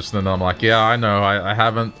Spanish. And then I'm like, yeah, I know.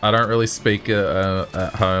 I don't really speak it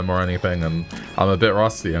at home or anything. And I'm a bit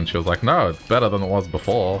rusty. And she was like, no, it's better than it was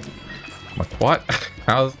before. I'm like, what?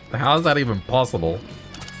 How is that even possible?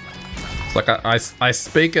 Like, I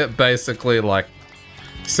speak it basically, like,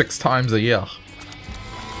 6 times a year.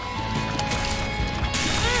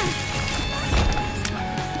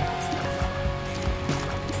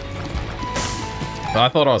 I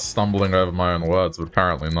thought I was stumbling over my own words, but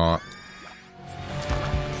apparently not.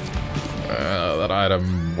 That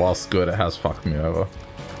item, whilst good, it has fucked me over.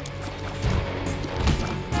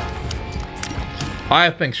 I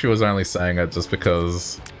think she was only saying it just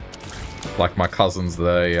because, like, my cousins,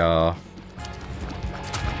 they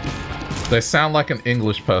sound like an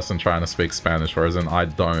English person trying to speak Spanish, whereas in I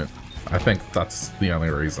don't. I think that's the only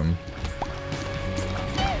reason.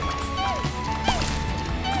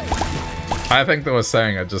 I think they were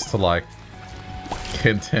saying it just to, like,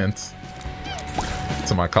 hint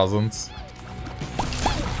to my cousins.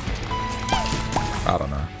 I don't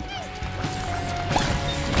know.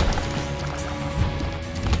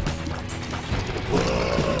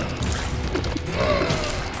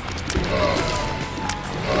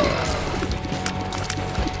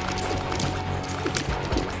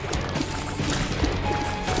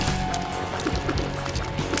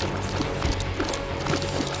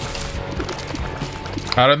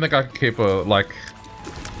 I don't think I can keep a, like,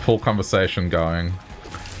 full conversation going.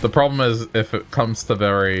 The problem is, if it comes to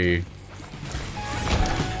very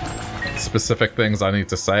specific things I need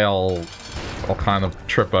to say, I'll kind of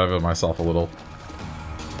trip over myself a little.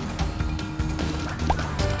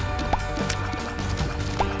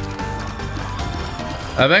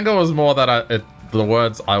 I think it was more that the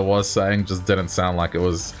words I was saying just didn't sound like it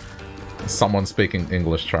was someone speaking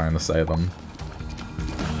English trying to say them.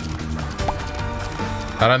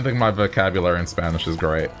 I don't think my vocabulary in Spanish is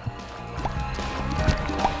great.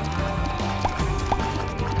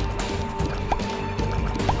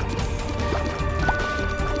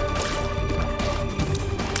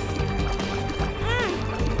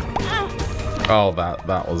 Oh,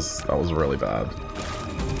 that was really bad.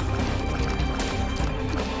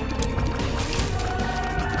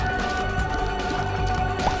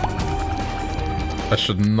 I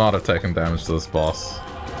should not have taken damage to this boss.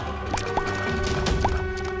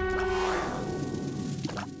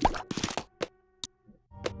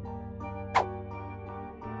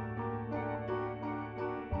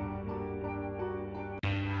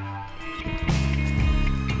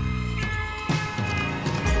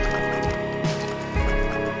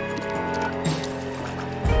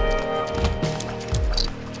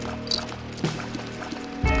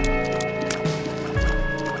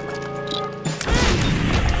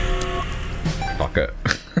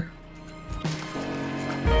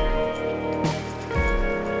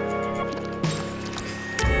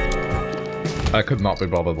 I could not be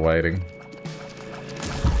bothered waiting.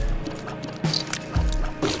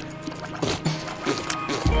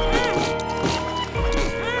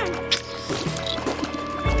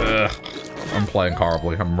 Ugh. I'm playing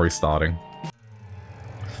horribly. I'm restarting.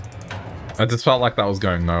 I just felt like that was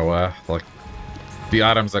going nowhere. Like, the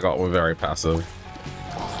items I got were very passive.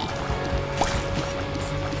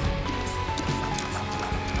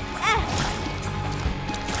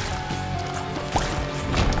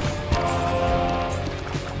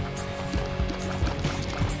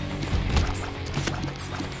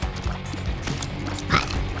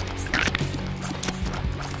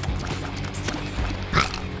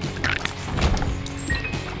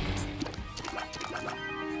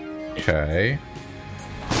 Okay.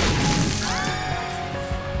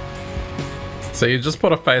 So you just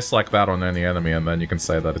put a face like that on any enemy and then you can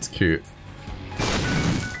say that it's cute.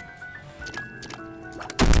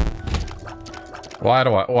 Why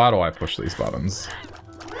do I push these buttons?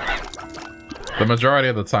 The majority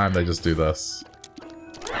of the time they just do this.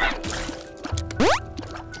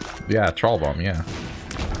 Yeah, troll bomb, yeah.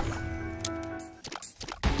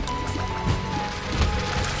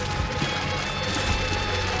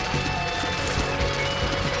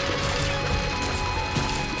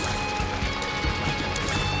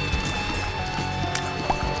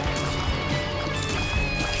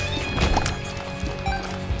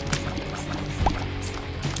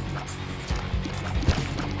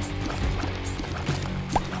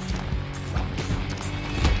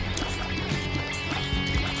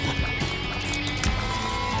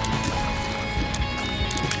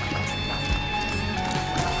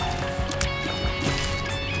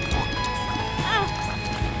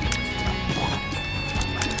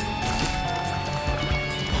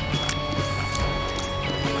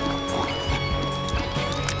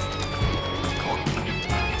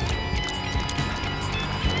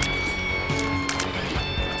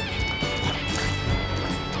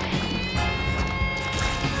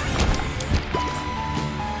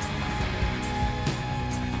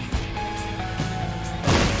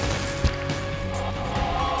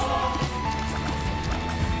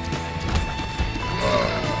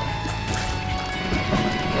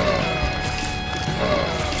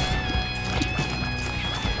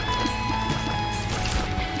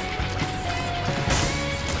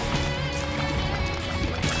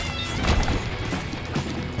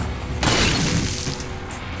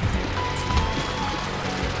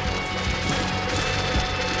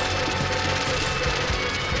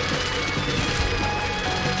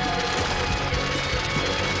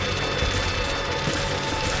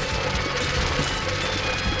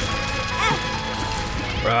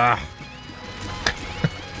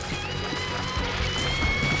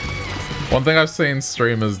 One thing I've seen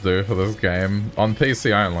streamers do for this game, on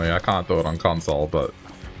PC only, I can't do it on console, but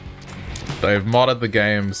they've modded the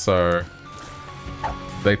game so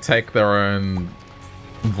they take their own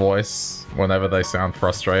voice whenever they sound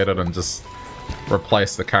frustrated and just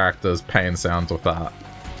replace the character's pain sounds with that.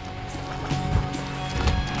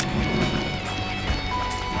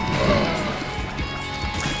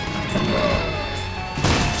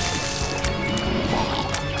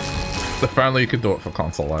 If only you could do it for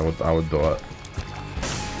console, I would do it.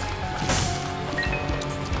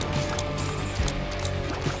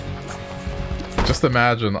 Just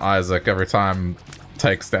imagine Isaac every time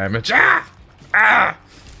takes damage. Ah! Ah!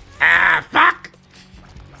 Ah! Fuck!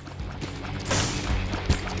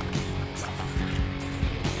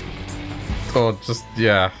 Or just,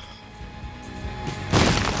 yeah.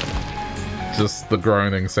 Just the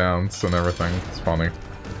groaning sounds and everything. It's funny.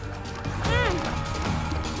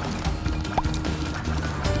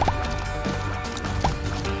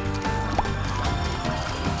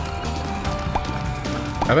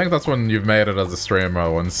 I think that's when you've made it as a streamer,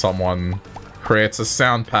 when someone creates a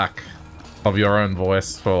sound pack of your own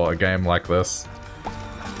voice for a game like this.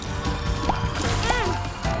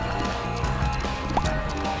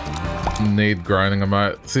 Need groaning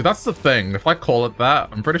emote. See, that's the thing. If I call it that,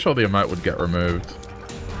 I'm pretty sure the emote would get removed.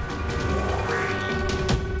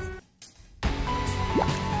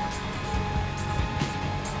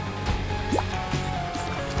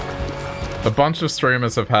 A bunch of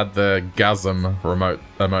streamers have had their gasm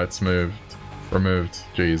emotes removed.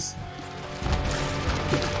 Jeez.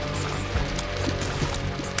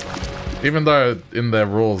 Even though in their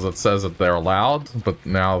rules it says that they're allowed, but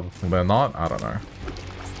now they're not, I don't know.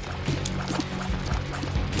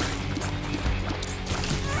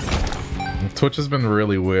 Twitch has been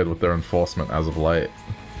really weird with their enforcement as of late.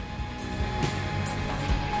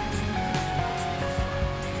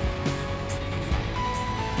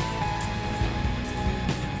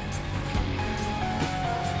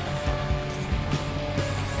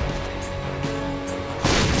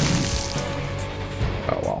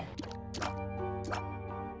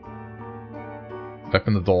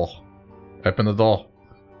 Open the door. Open the door.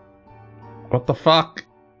 What the fuck?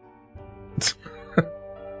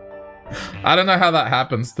 I don't know how that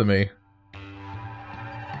happens to me.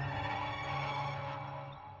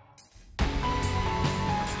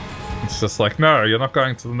 It's just like, no, you're not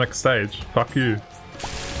going to the next stage. Fuck you.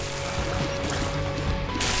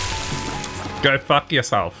 Go fuck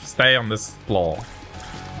yourself. Stay on this floor.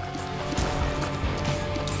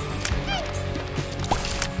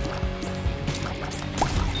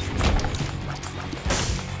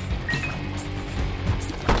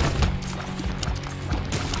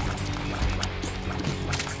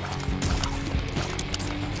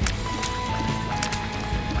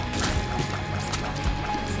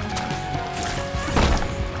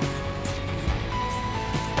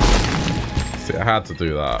 I had to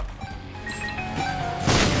do that.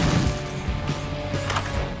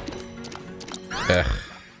 Ugh.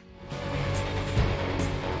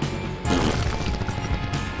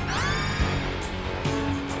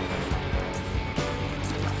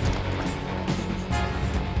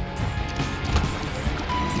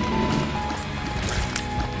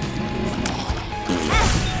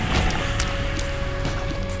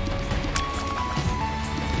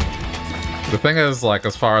 The thing is, like,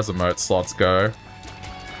 as far as emote slots go,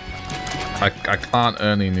 I can't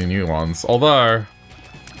earn any new ones. Although,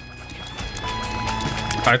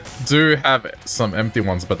 I do have some empty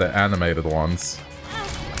ones, but they're animated ones.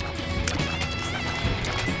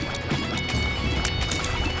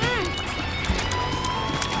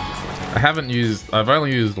 I've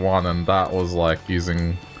only used one, and that was like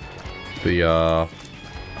using the, I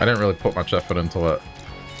didn't really put much effort into it.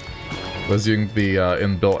 I was using the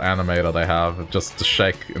inbuilt animator they have, just to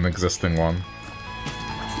shake an existing one.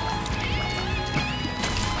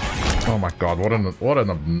 Oh my god, what an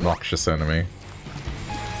obnoxious enemy.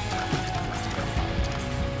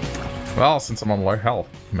 Well, since I'm on low health,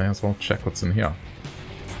 may as well check what's in here.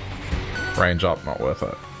 Range up, not worth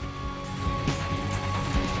it.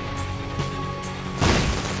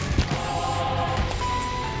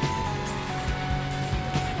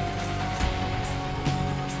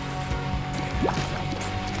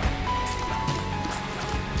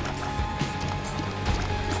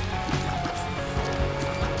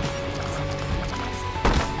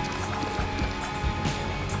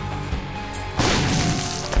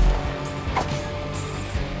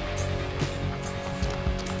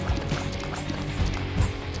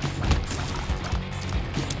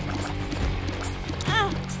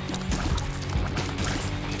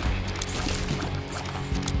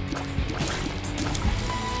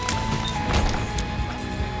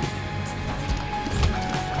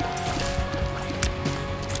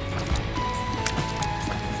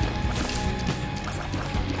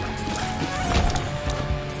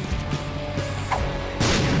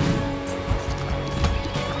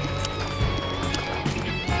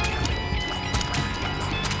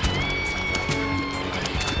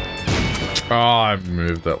 Oh, I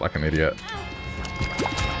moved it like an idiot.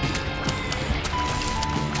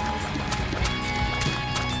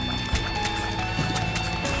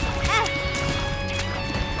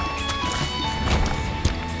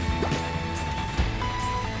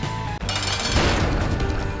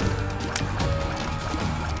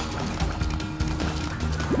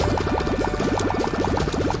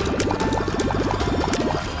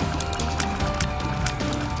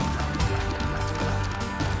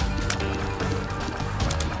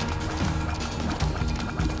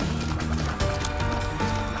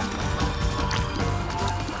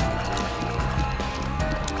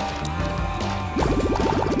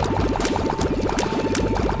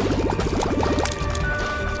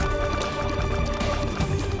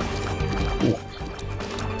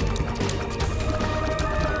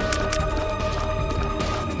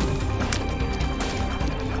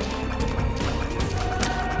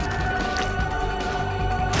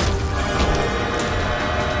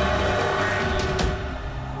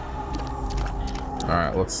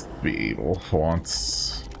 Let's be evil for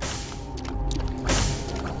once.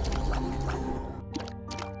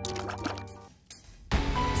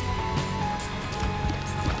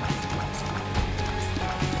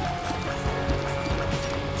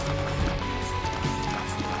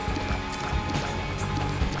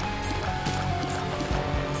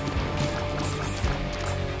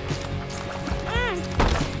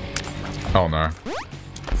 Oh no.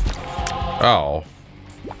 Oh.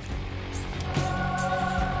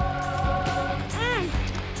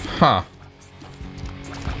 Huh.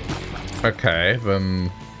 Okay,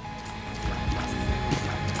 then...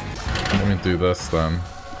 let me do this then.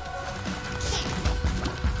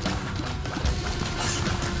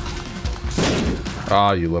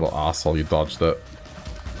 Ah, you little asshole, you dodged it.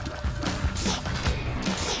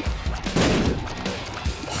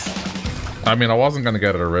 I mean, I wasn't gonna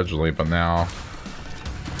get it originally, but now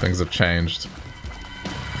things have changed.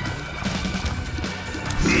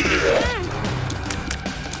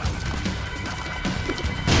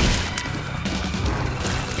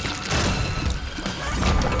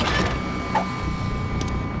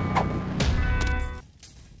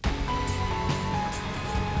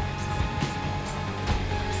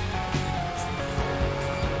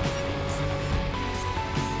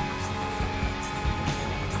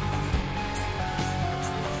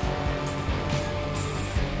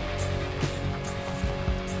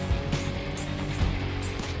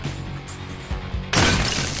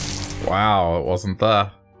 Wow, it wasn't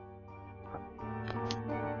there.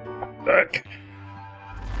 Heck.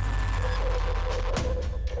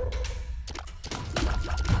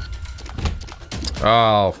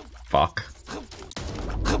 Oh, fuck.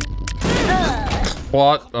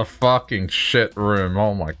 What a fucking shit room.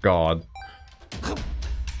 Oh my god.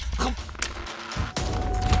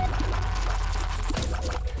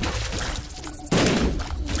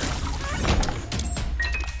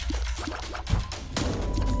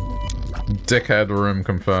 Dickhead room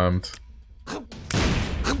confirmed.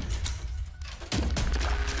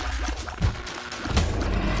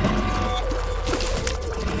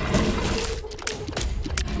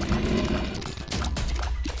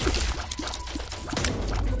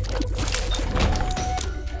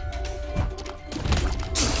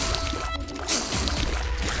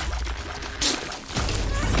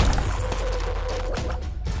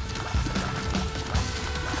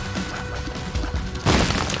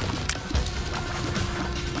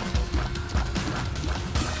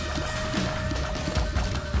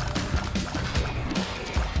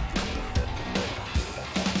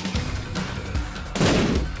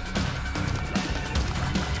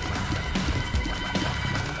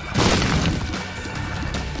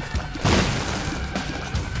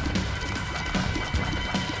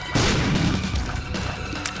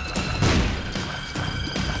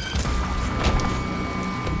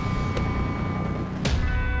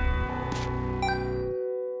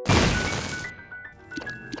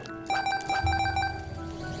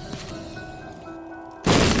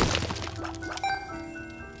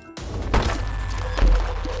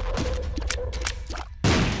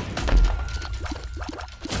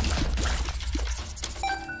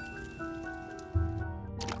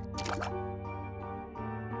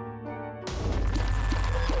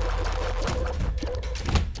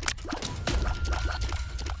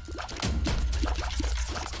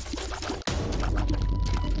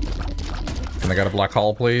 Can I get a black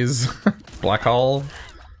hole, please? Black hole?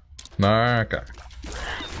 No? Okay.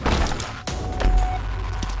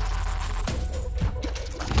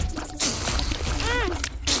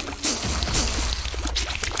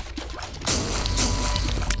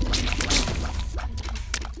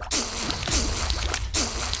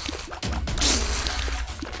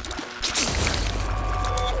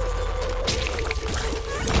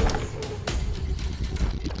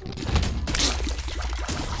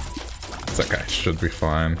 Should be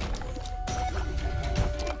fine.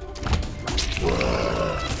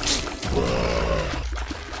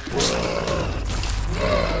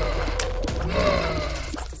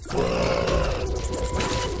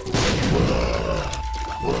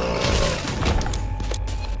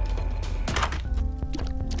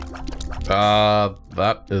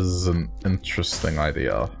 That is an interesting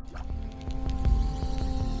idea.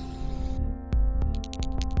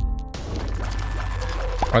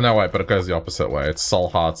 Oh no, wait, but it goes the opposite way. It's soul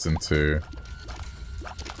hearts into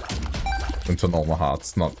normal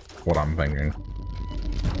hearts, not what I'm thinking.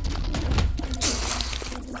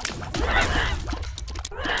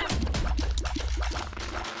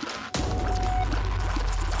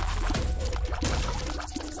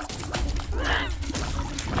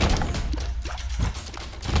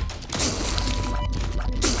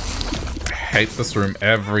 I hate this room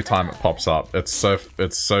every time it pops up. It's so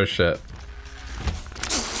shit.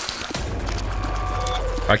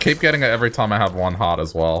 I keep getting it every time I have one heart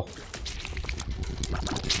as well.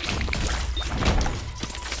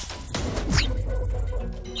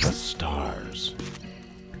 The stars.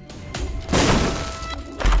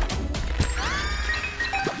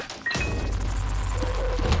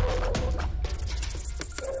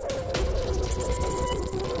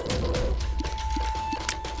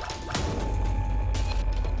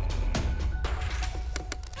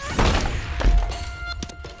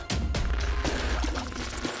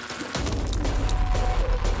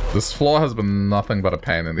 This floor has been nothing but a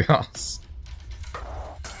pain in the ass.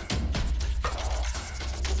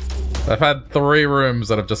 I've had 3 rooms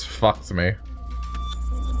that have just fucked me.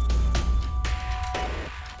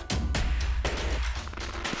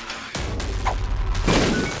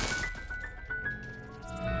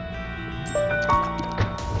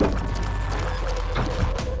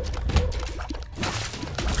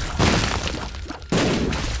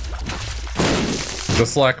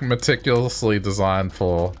 Just like meticulously designed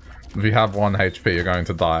for, if you have 1 HP, you're going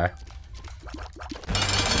to die.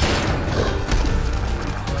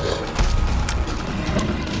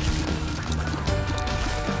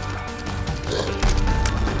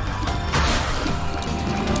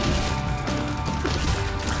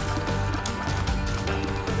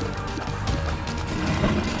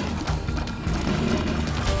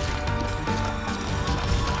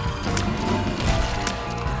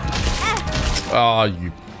 Oh,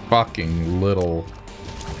 you fucking little...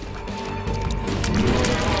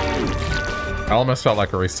 I almost felt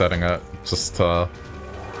like resetting it. just to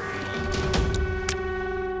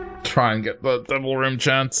try and get the double room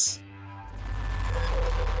chance.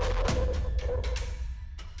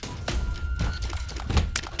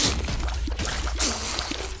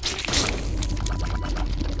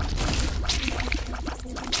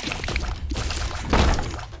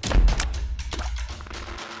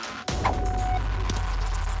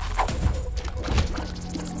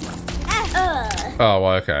 Oh,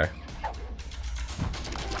 well, okay.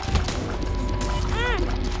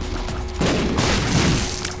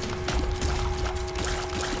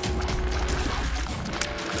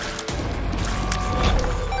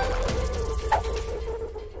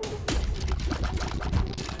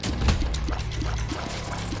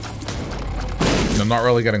 I'm not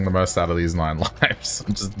really getting the most out of these 9 lives.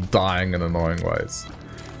 I'm just dying in annoying ways.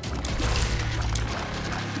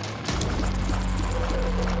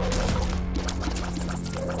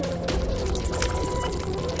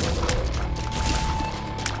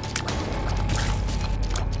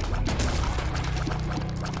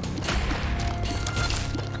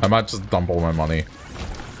 I might just dump all my money.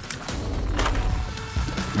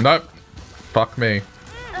 Nope. Fuck me.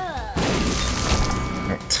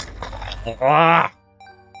 Ah!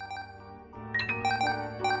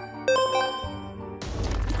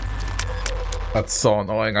 That's so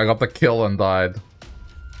annoying. I got the kill and died.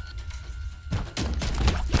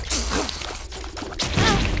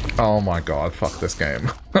 Oh my god, fuck this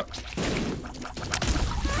game.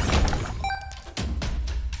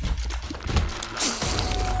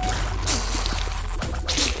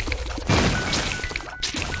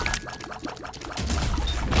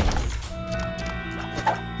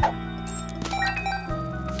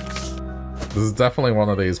 This is definitely one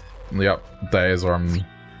of these, days where I'm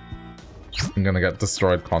gonna get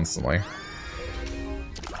destroyed constantly.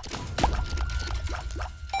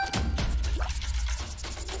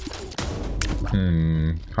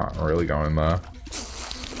 Can't really go in there.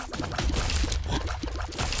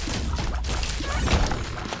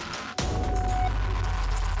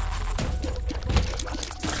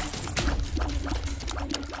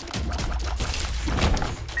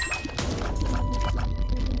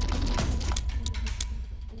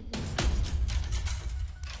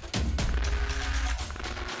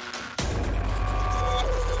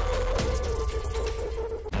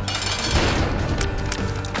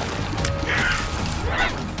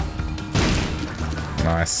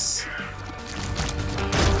 Nice.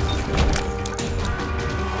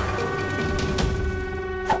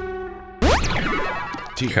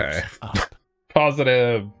 Okay.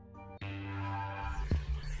 Positive.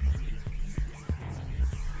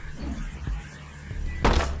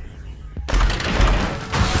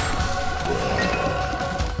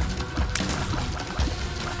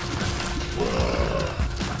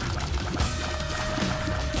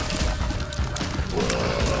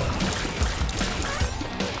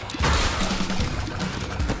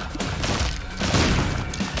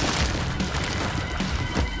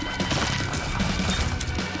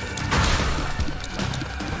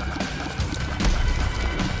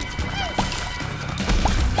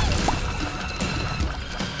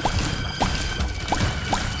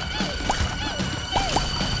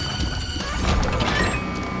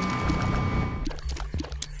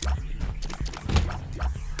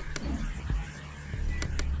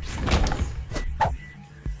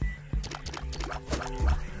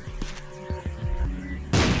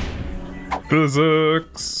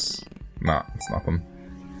 Physics! Nah, it's nothing.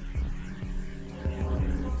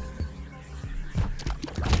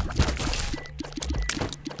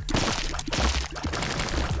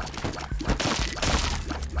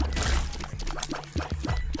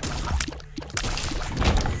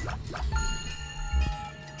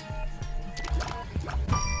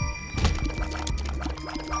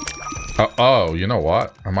 Oh, you know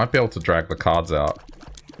what? I might be able to drag the cards out.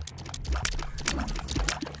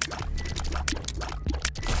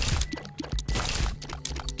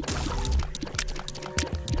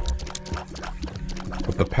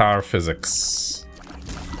 With the power of physics.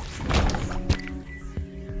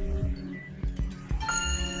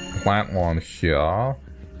 Plant one here.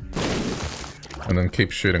 And then keep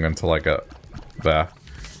shooting until I get there.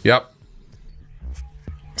 Yep.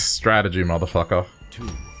 Strategy, motherfucker. 2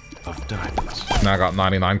 of diamonds. Now I got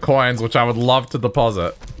 99 coins, which I would love to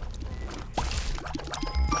deposit.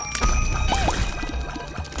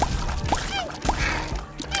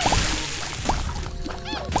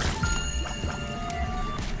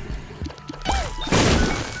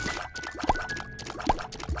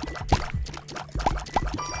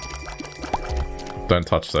 Don't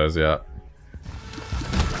touch those yet.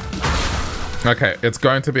 Okay, it's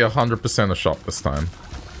going to be 100% a shot this time.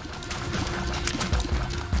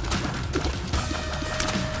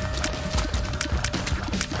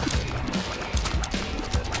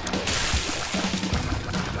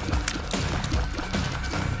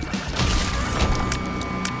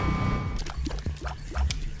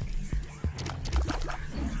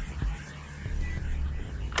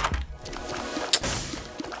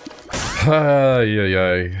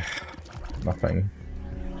 Yeah. Nothing.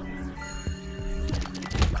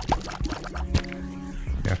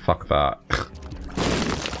 Yeah, fuck that.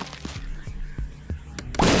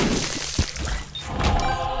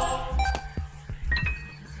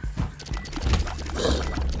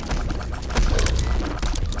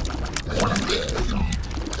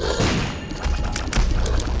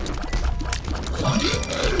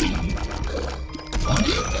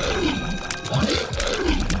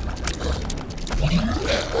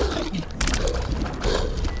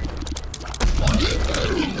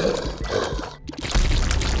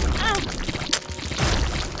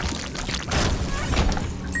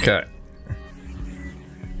 Okay.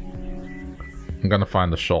 I'm gonna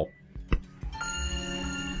find the shop.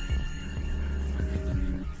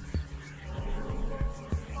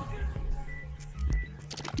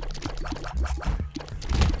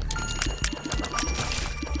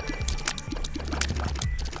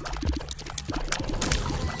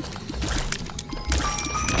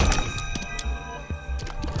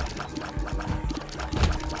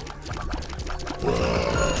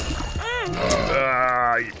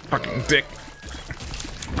 You fucking dick.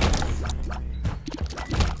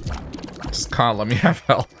 Just can't let me have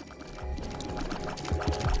health.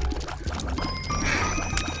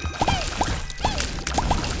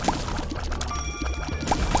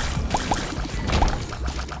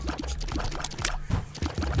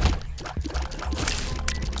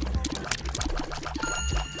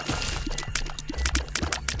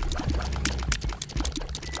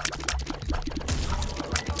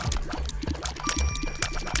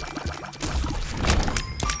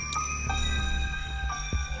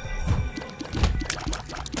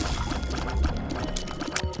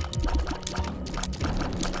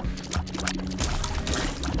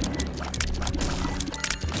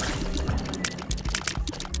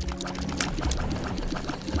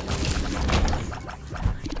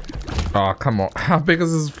 Oh, come on. How big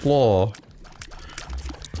is this floor?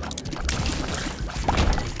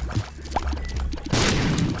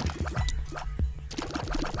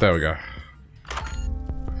 There we go.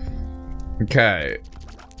 Okay.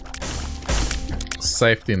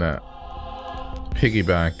 Safety net. Piggy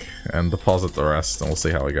bank and deposit the rest, and we'll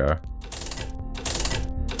see how we go.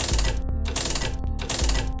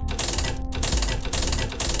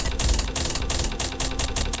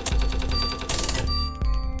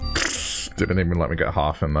 Didn't even let me get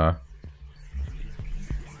half in there.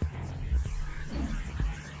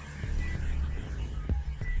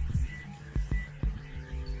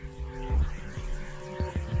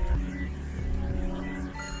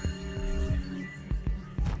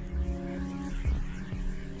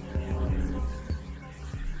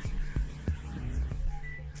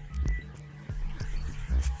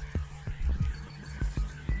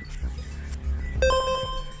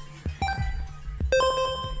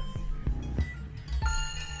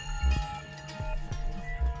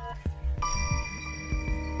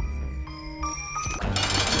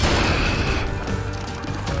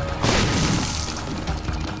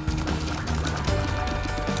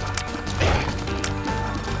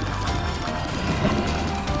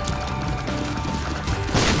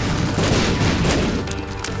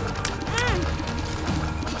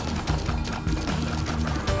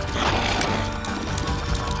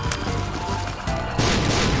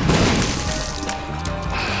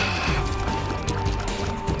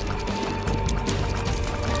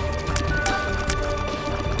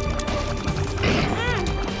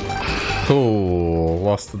 Cool,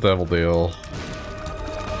 lost the devil deal.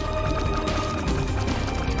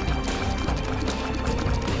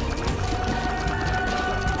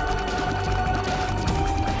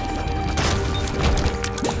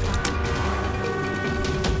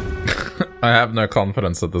 I have no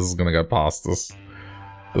confidence that this is gonna go past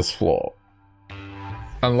this floor.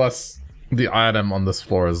 Unless the item on this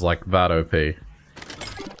floor is like that OP.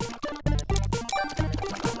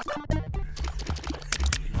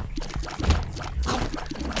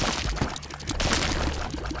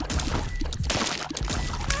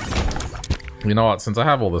 You know what, since I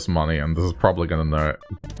have all this money and this is probably gonna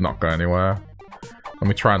not go anywhere, let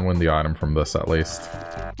me try and win the item from this at least.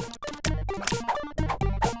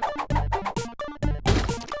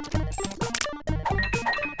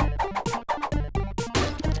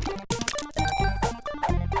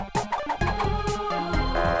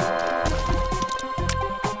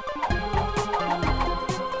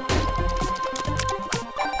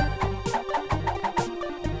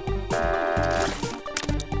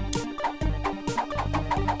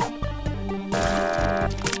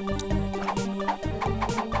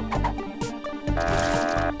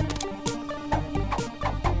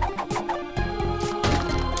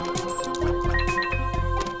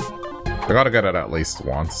 I gotta get it at least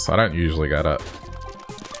once. I don't usually get it.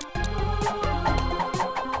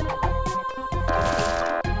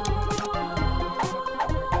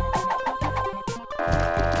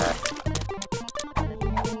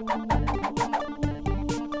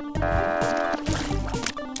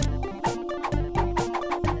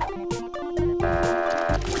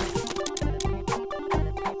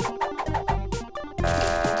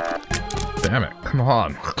 Damn it, come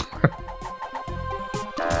on.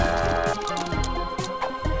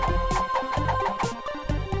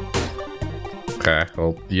 Okay,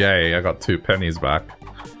 well, yay, I got 2 pennies back.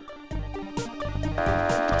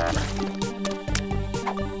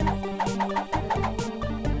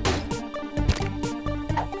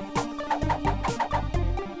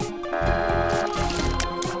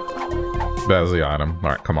 There's the item.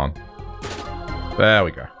 Alright, come on. There we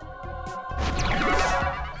go.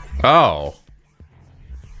 Oh!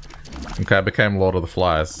 Okay, I became Lord of the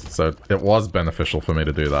Flies, so it was beneficial for me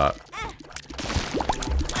to do that.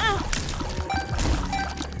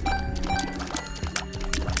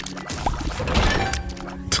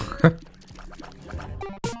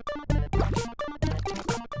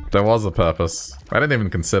 There was a purpose. I didn't even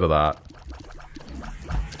consider that.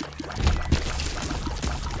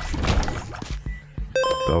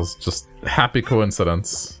 That was just a happy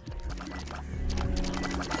coincidence.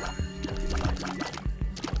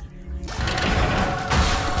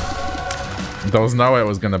 There was no way it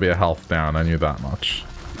was going to be a health down, I knew that much.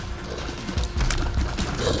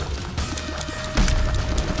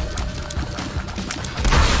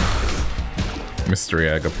 Mystery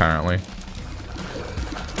egg, apparently.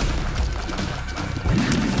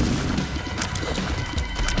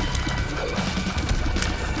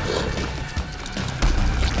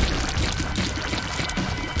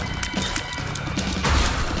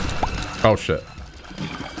 Oh shit.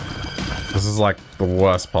 This is like the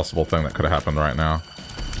worst possible thing that could have happened right now.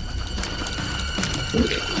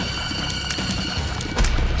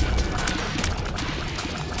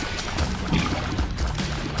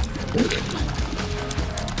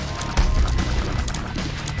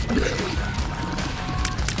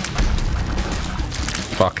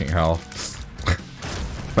 Fucking hell.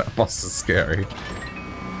 That boss is scary.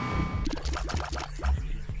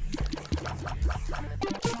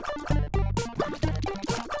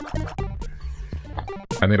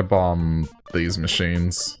 I need to bomb these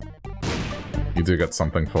machines. You do get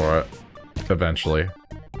something for it. Eventually.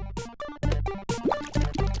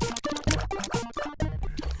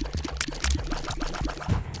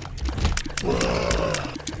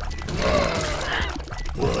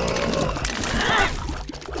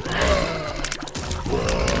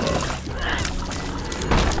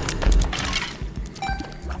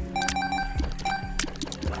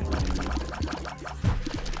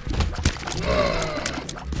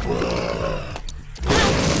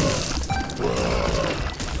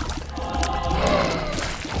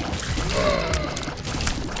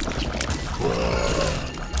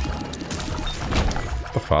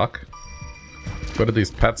 Where did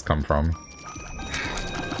these pets come from?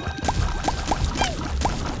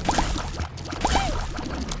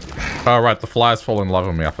 Oh right, the flies fall in love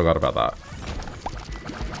with me, I forgot about that.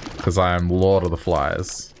 Because I am Lord of the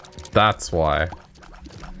Flies. That's why.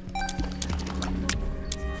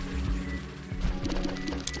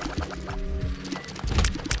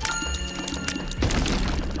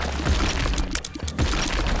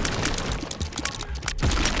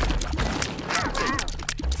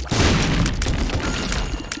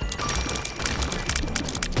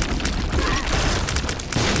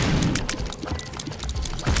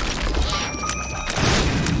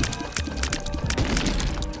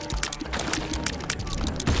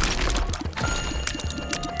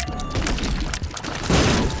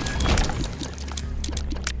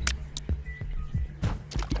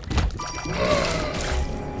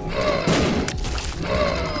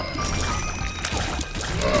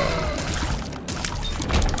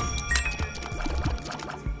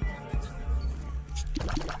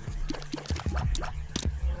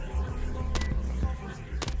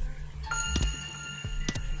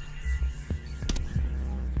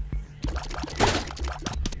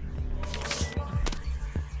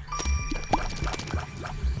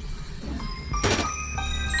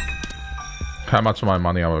 How much of my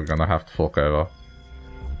money am I gonna have to fork over?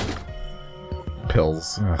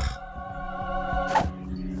 Pills. Ugh.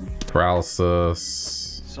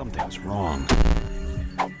 Paralysis. Something's wrong.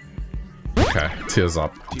 Okay, tears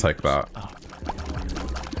up. I'll take that.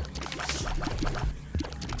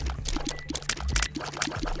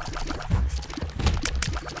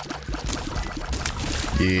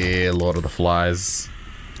 Yeah, Lord of the Flies.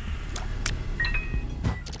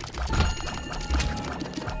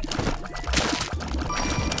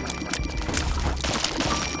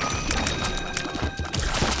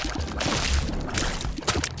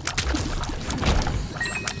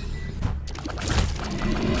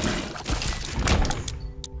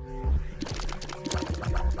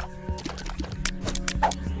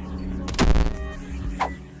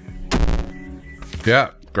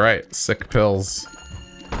 Yeah, great. Sick pills.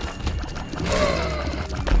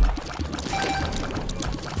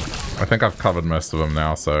 I think I've covered most of them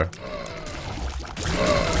now, so...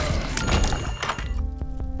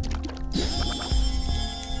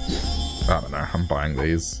 I don't know, I'm buying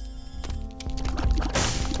these.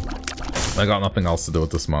 I got nothing else to do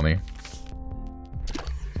with this money.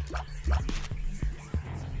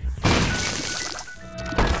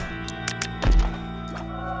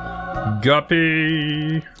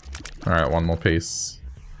 Guppy! Alright, one more piece.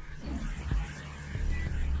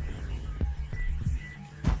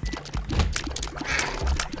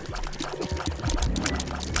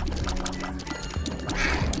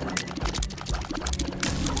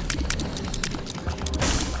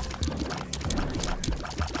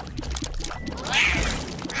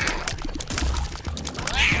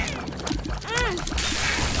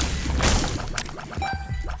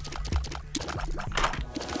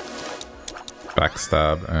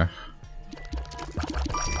 Backstab, eh.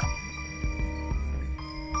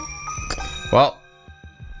 Well.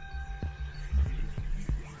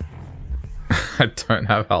 I don't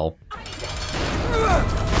have help.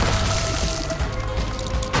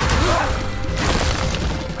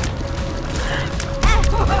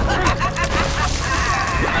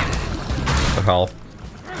 The health.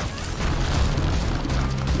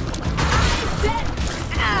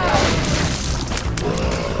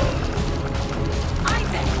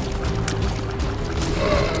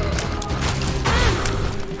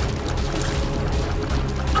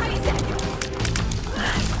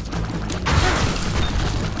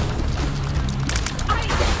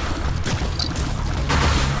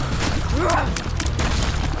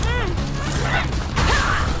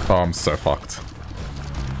 Oh, I'm so fucked.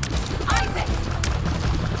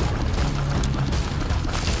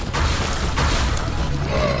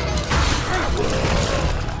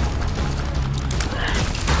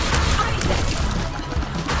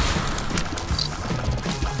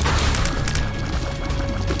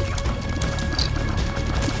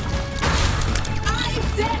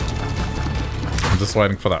 I'm just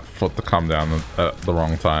waiting for that foot to come down at the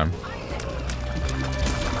wrong time.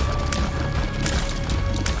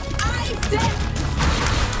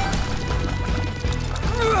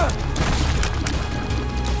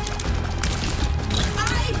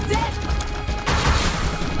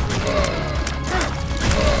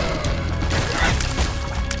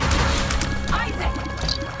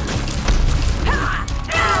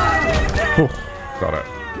 Got it.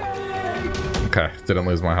 Okay, didn't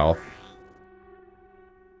lose my health.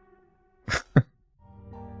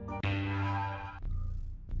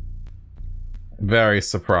 Very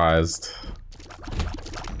surprised.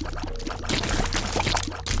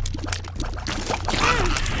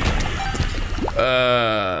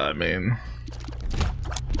 I mean...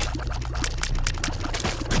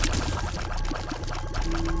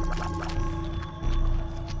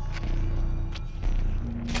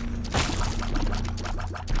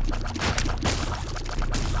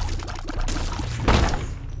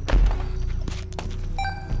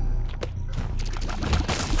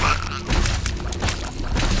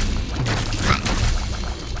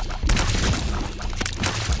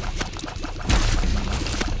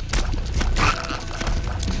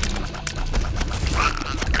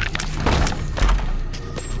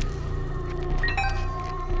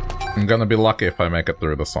 I'm gonna be lucky if I make it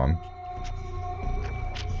through this one.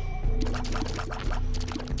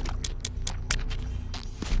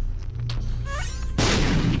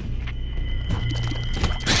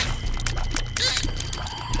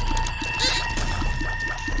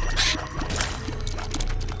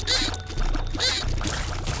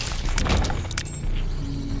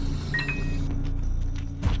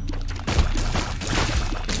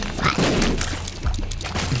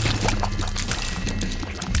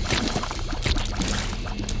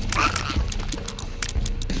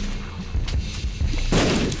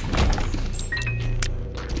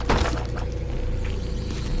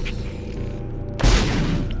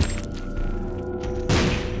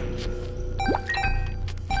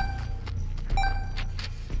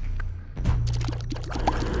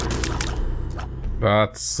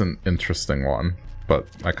 That's an interesting one, but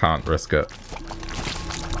I can't risk it.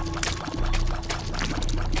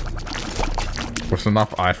 With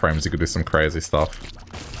enough iframes, you could do some crazy stuff.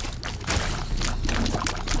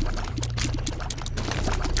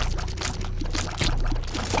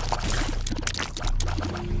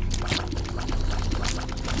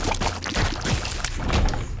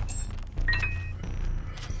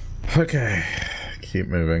 Okay, keep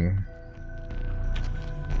moving.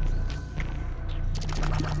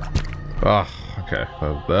 Oh, okay.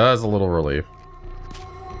 There's a little relief.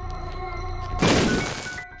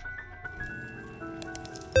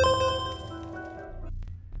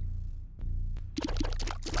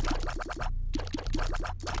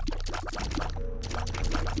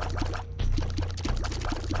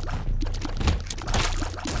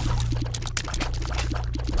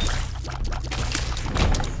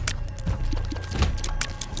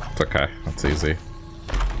 It's okay, that's easy.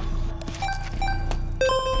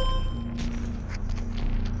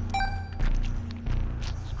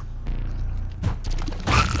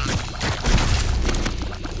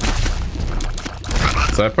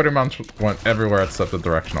 So I pretty much went everywhere except the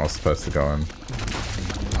direction I was supposed to go in.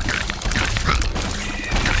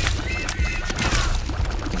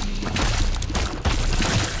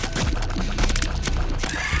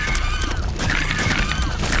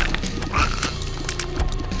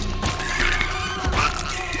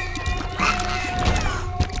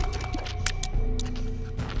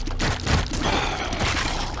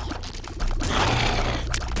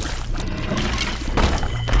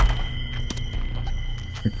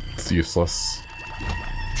 Useless.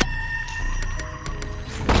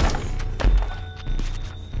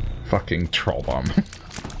 Fucking troll bomb.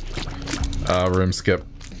 Room skip.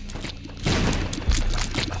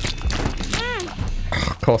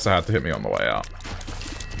 Of course it had to hit me on the way out.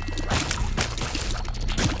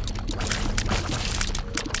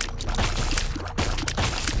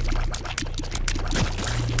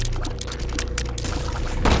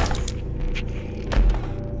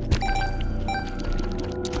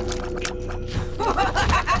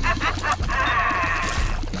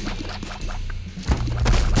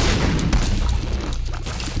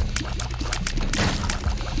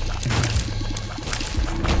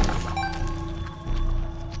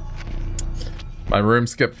 My room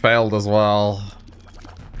skip failed as well.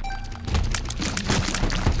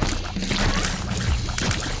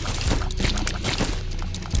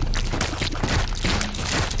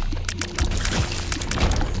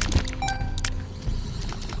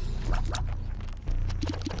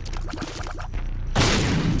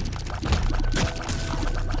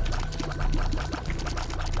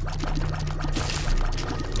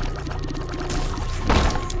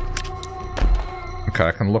 Okay,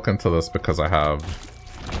 I can look into this because I have...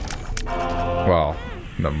 Well,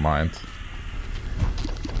 never mind.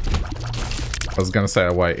 I was gonna say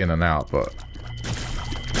a way in and out, but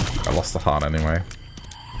I lost the heart anyway.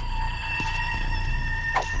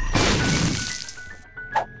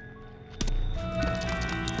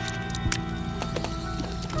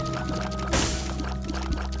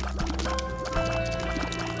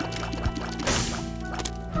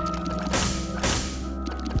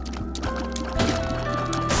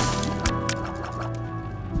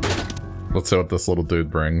 Let's see what this little dude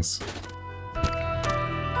brings.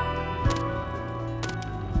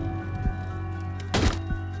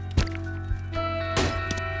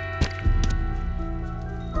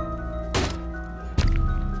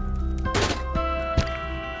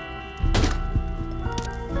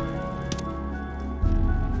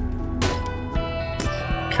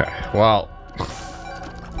 Okay, well...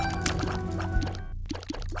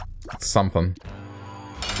 It's something.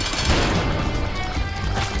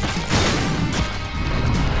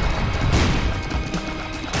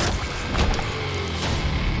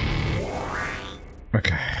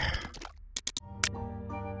 Okay.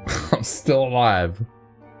 I'm still alive.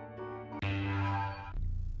 Oh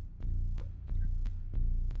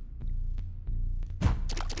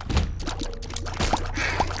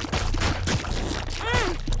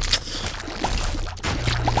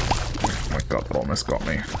my god, that almost got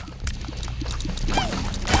me.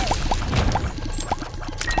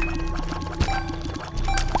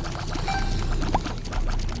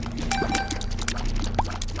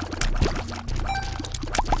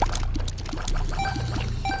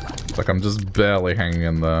 Like I'm just barely hanging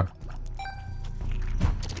in there.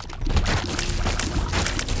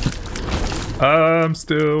 I'm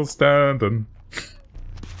still standing.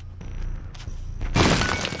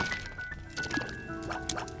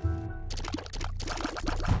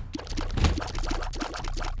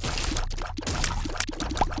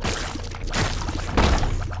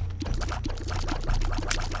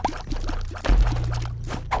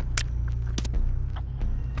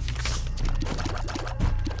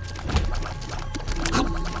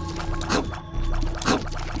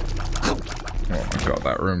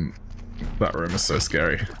 That room is so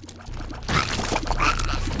scary.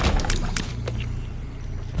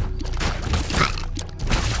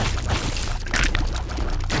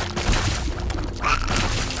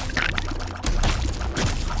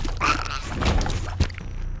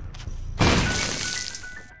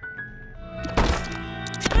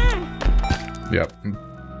 Yep.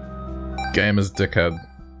 Game is dickhead.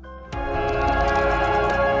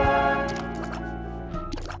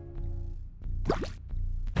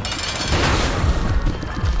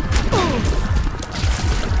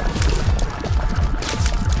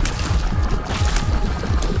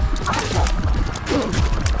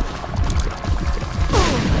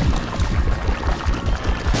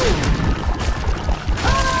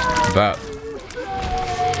 That...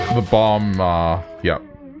 The bomb, yep.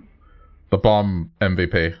 The bomb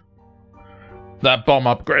MVP. That bomb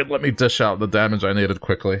upgrade let me dish out the damage I needed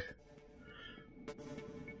quickly.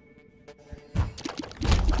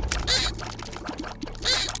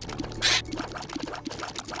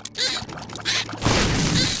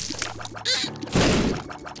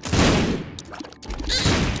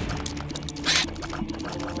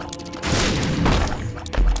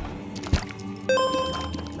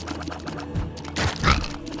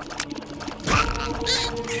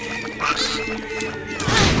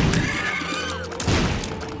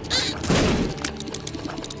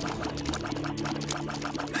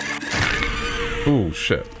 Ooh,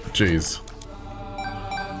 shit. Jeez.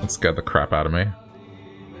 That scared the crap out of me.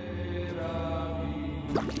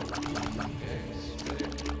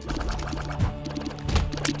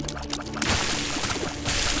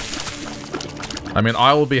 I mean,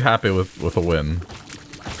 I will be happy with a win.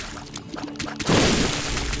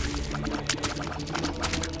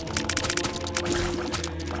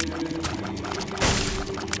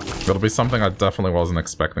 It'll be something I definitely wasn't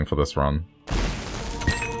expecting for this run.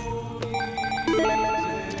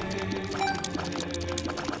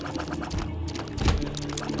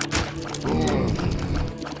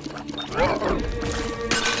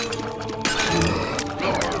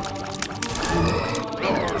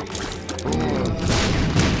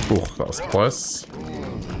 Close.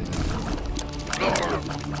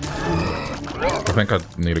 I think I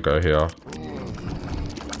need to go here.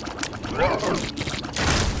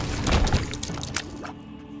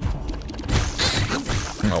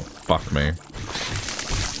 Oh, fuck me.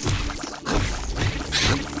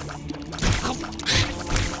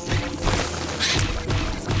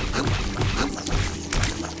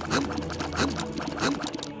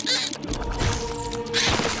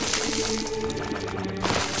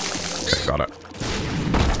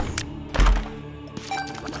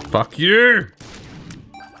 Fuck you!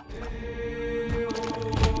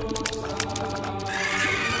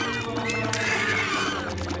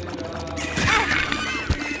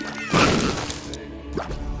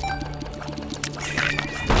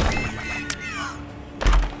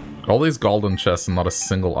 All these golden chests and not a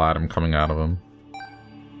single item coming out of them.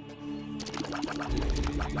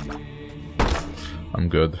 I'm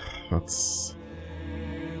good. That's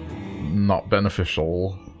not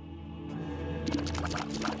beneficial.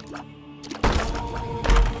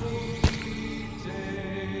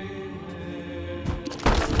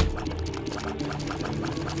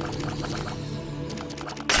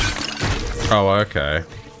 Oh, okay.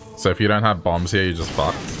 So if you don't have bombs here, you just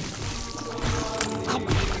fucked.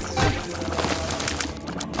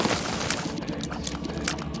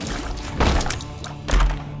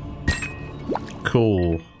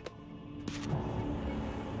 Cool.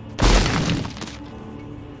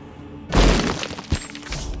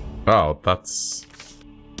 Oh, that's...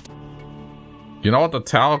 You know what? The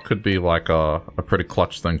tower could be like a pretty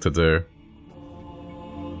clutch thing to do.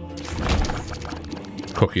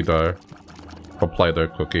 Cookie dough. Or Play-Doh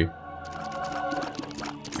cookie.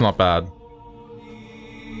 It's not bad.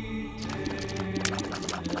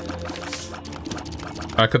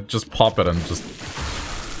 I could just pop it and just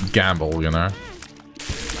gamble, you know?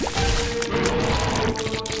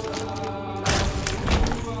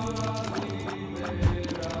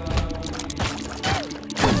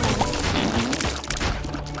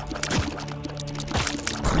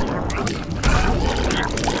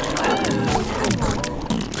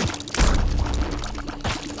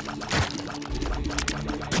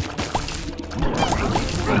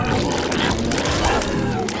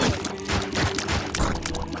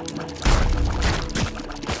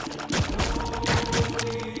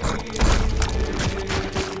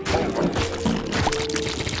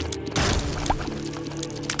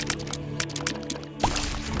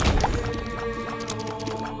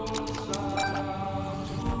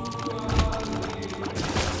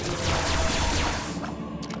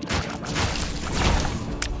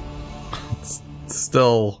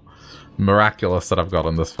 Still miraculous that I've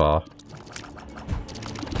gotten this far.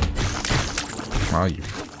 Oh, you...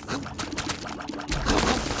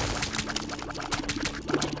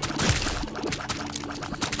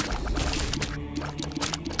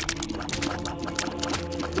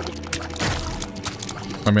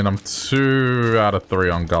 I mean, I'm 2 out of 3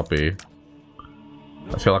 on Guppy.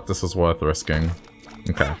 I feel like this is worth risking.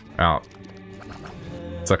 Okay, out.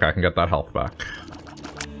 It's okay, I can get that health back.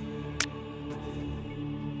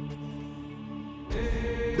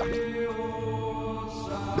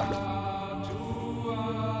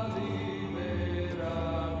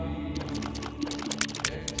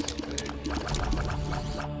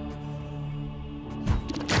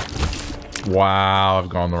 Wow, I've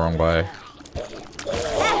gone the wrong way.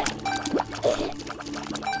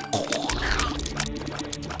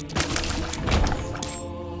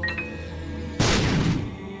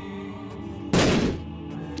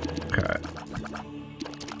 Okay.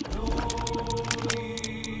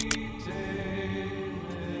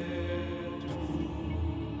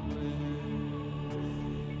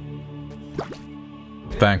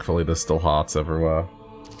 Thankfully, there's still hearts everywhere.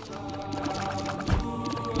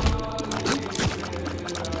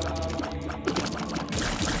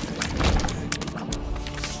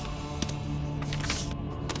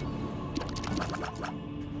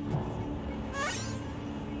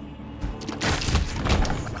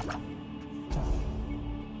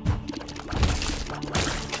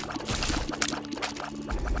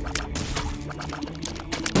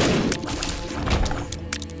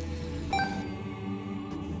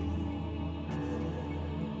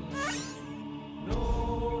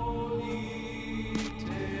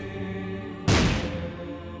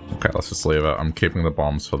 Just leave it. I'm keeping the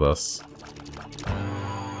bombs for this.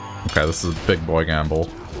 Okay, this is a big boy gamble.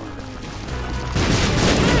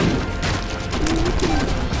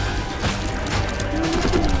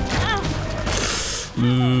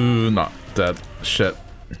 Ooh, not dead. Shit.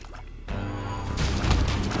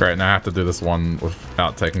 Great, now I have to do this one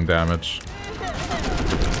without taking damage.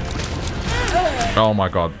 Oh my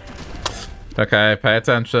god. Okay, pay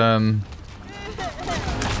attention.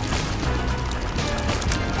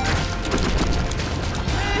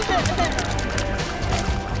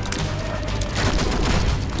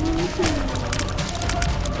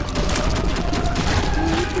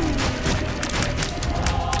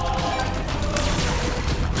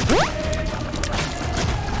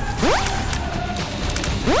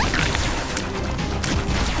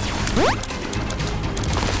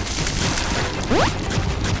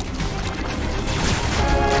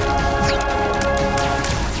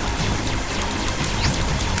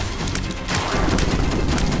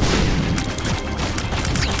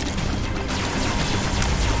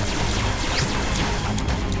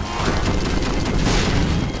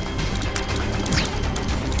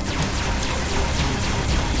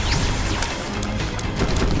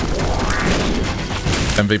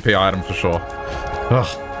 MVP item for sure.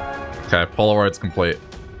 Ugh. Okay, Polaroid's complete.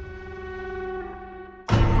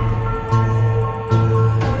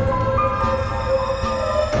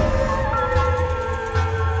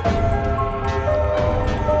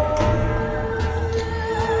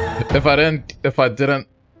 If I didn't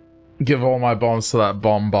give all my bombs to that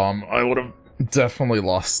bomb, I would have definitely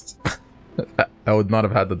lost. I would not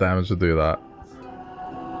have had the damage to do that.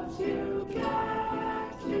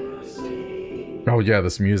 Oh yeah,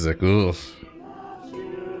 this music, ugh.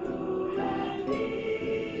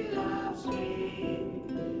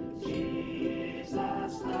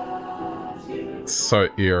 It's so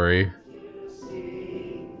eerie.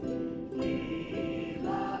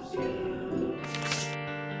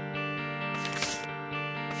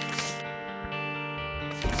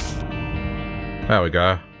 There we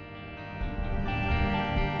go.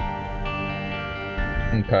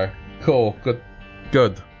 Okay, cool,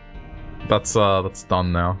 good. That's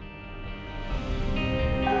done now.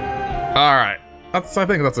 Alright. I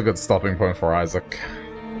think that's a good stopping point for Isaac.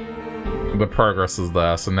 The progress is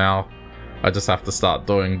there, so now I just have to start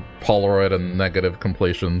doing Polaroid and negative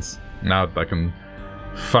completions. Now I can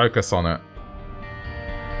focus on it.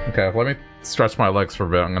 Okay, let me stretch my legs for a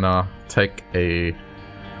bit. I'm gonna take a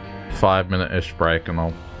 5-minute-ish break and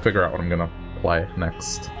I'll figure out what I'm gonna play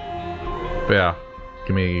next. But yeah,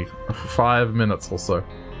 give me 5 minutes or so.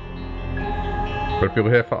 But if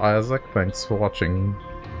you're here for Isaac, thanks for watching.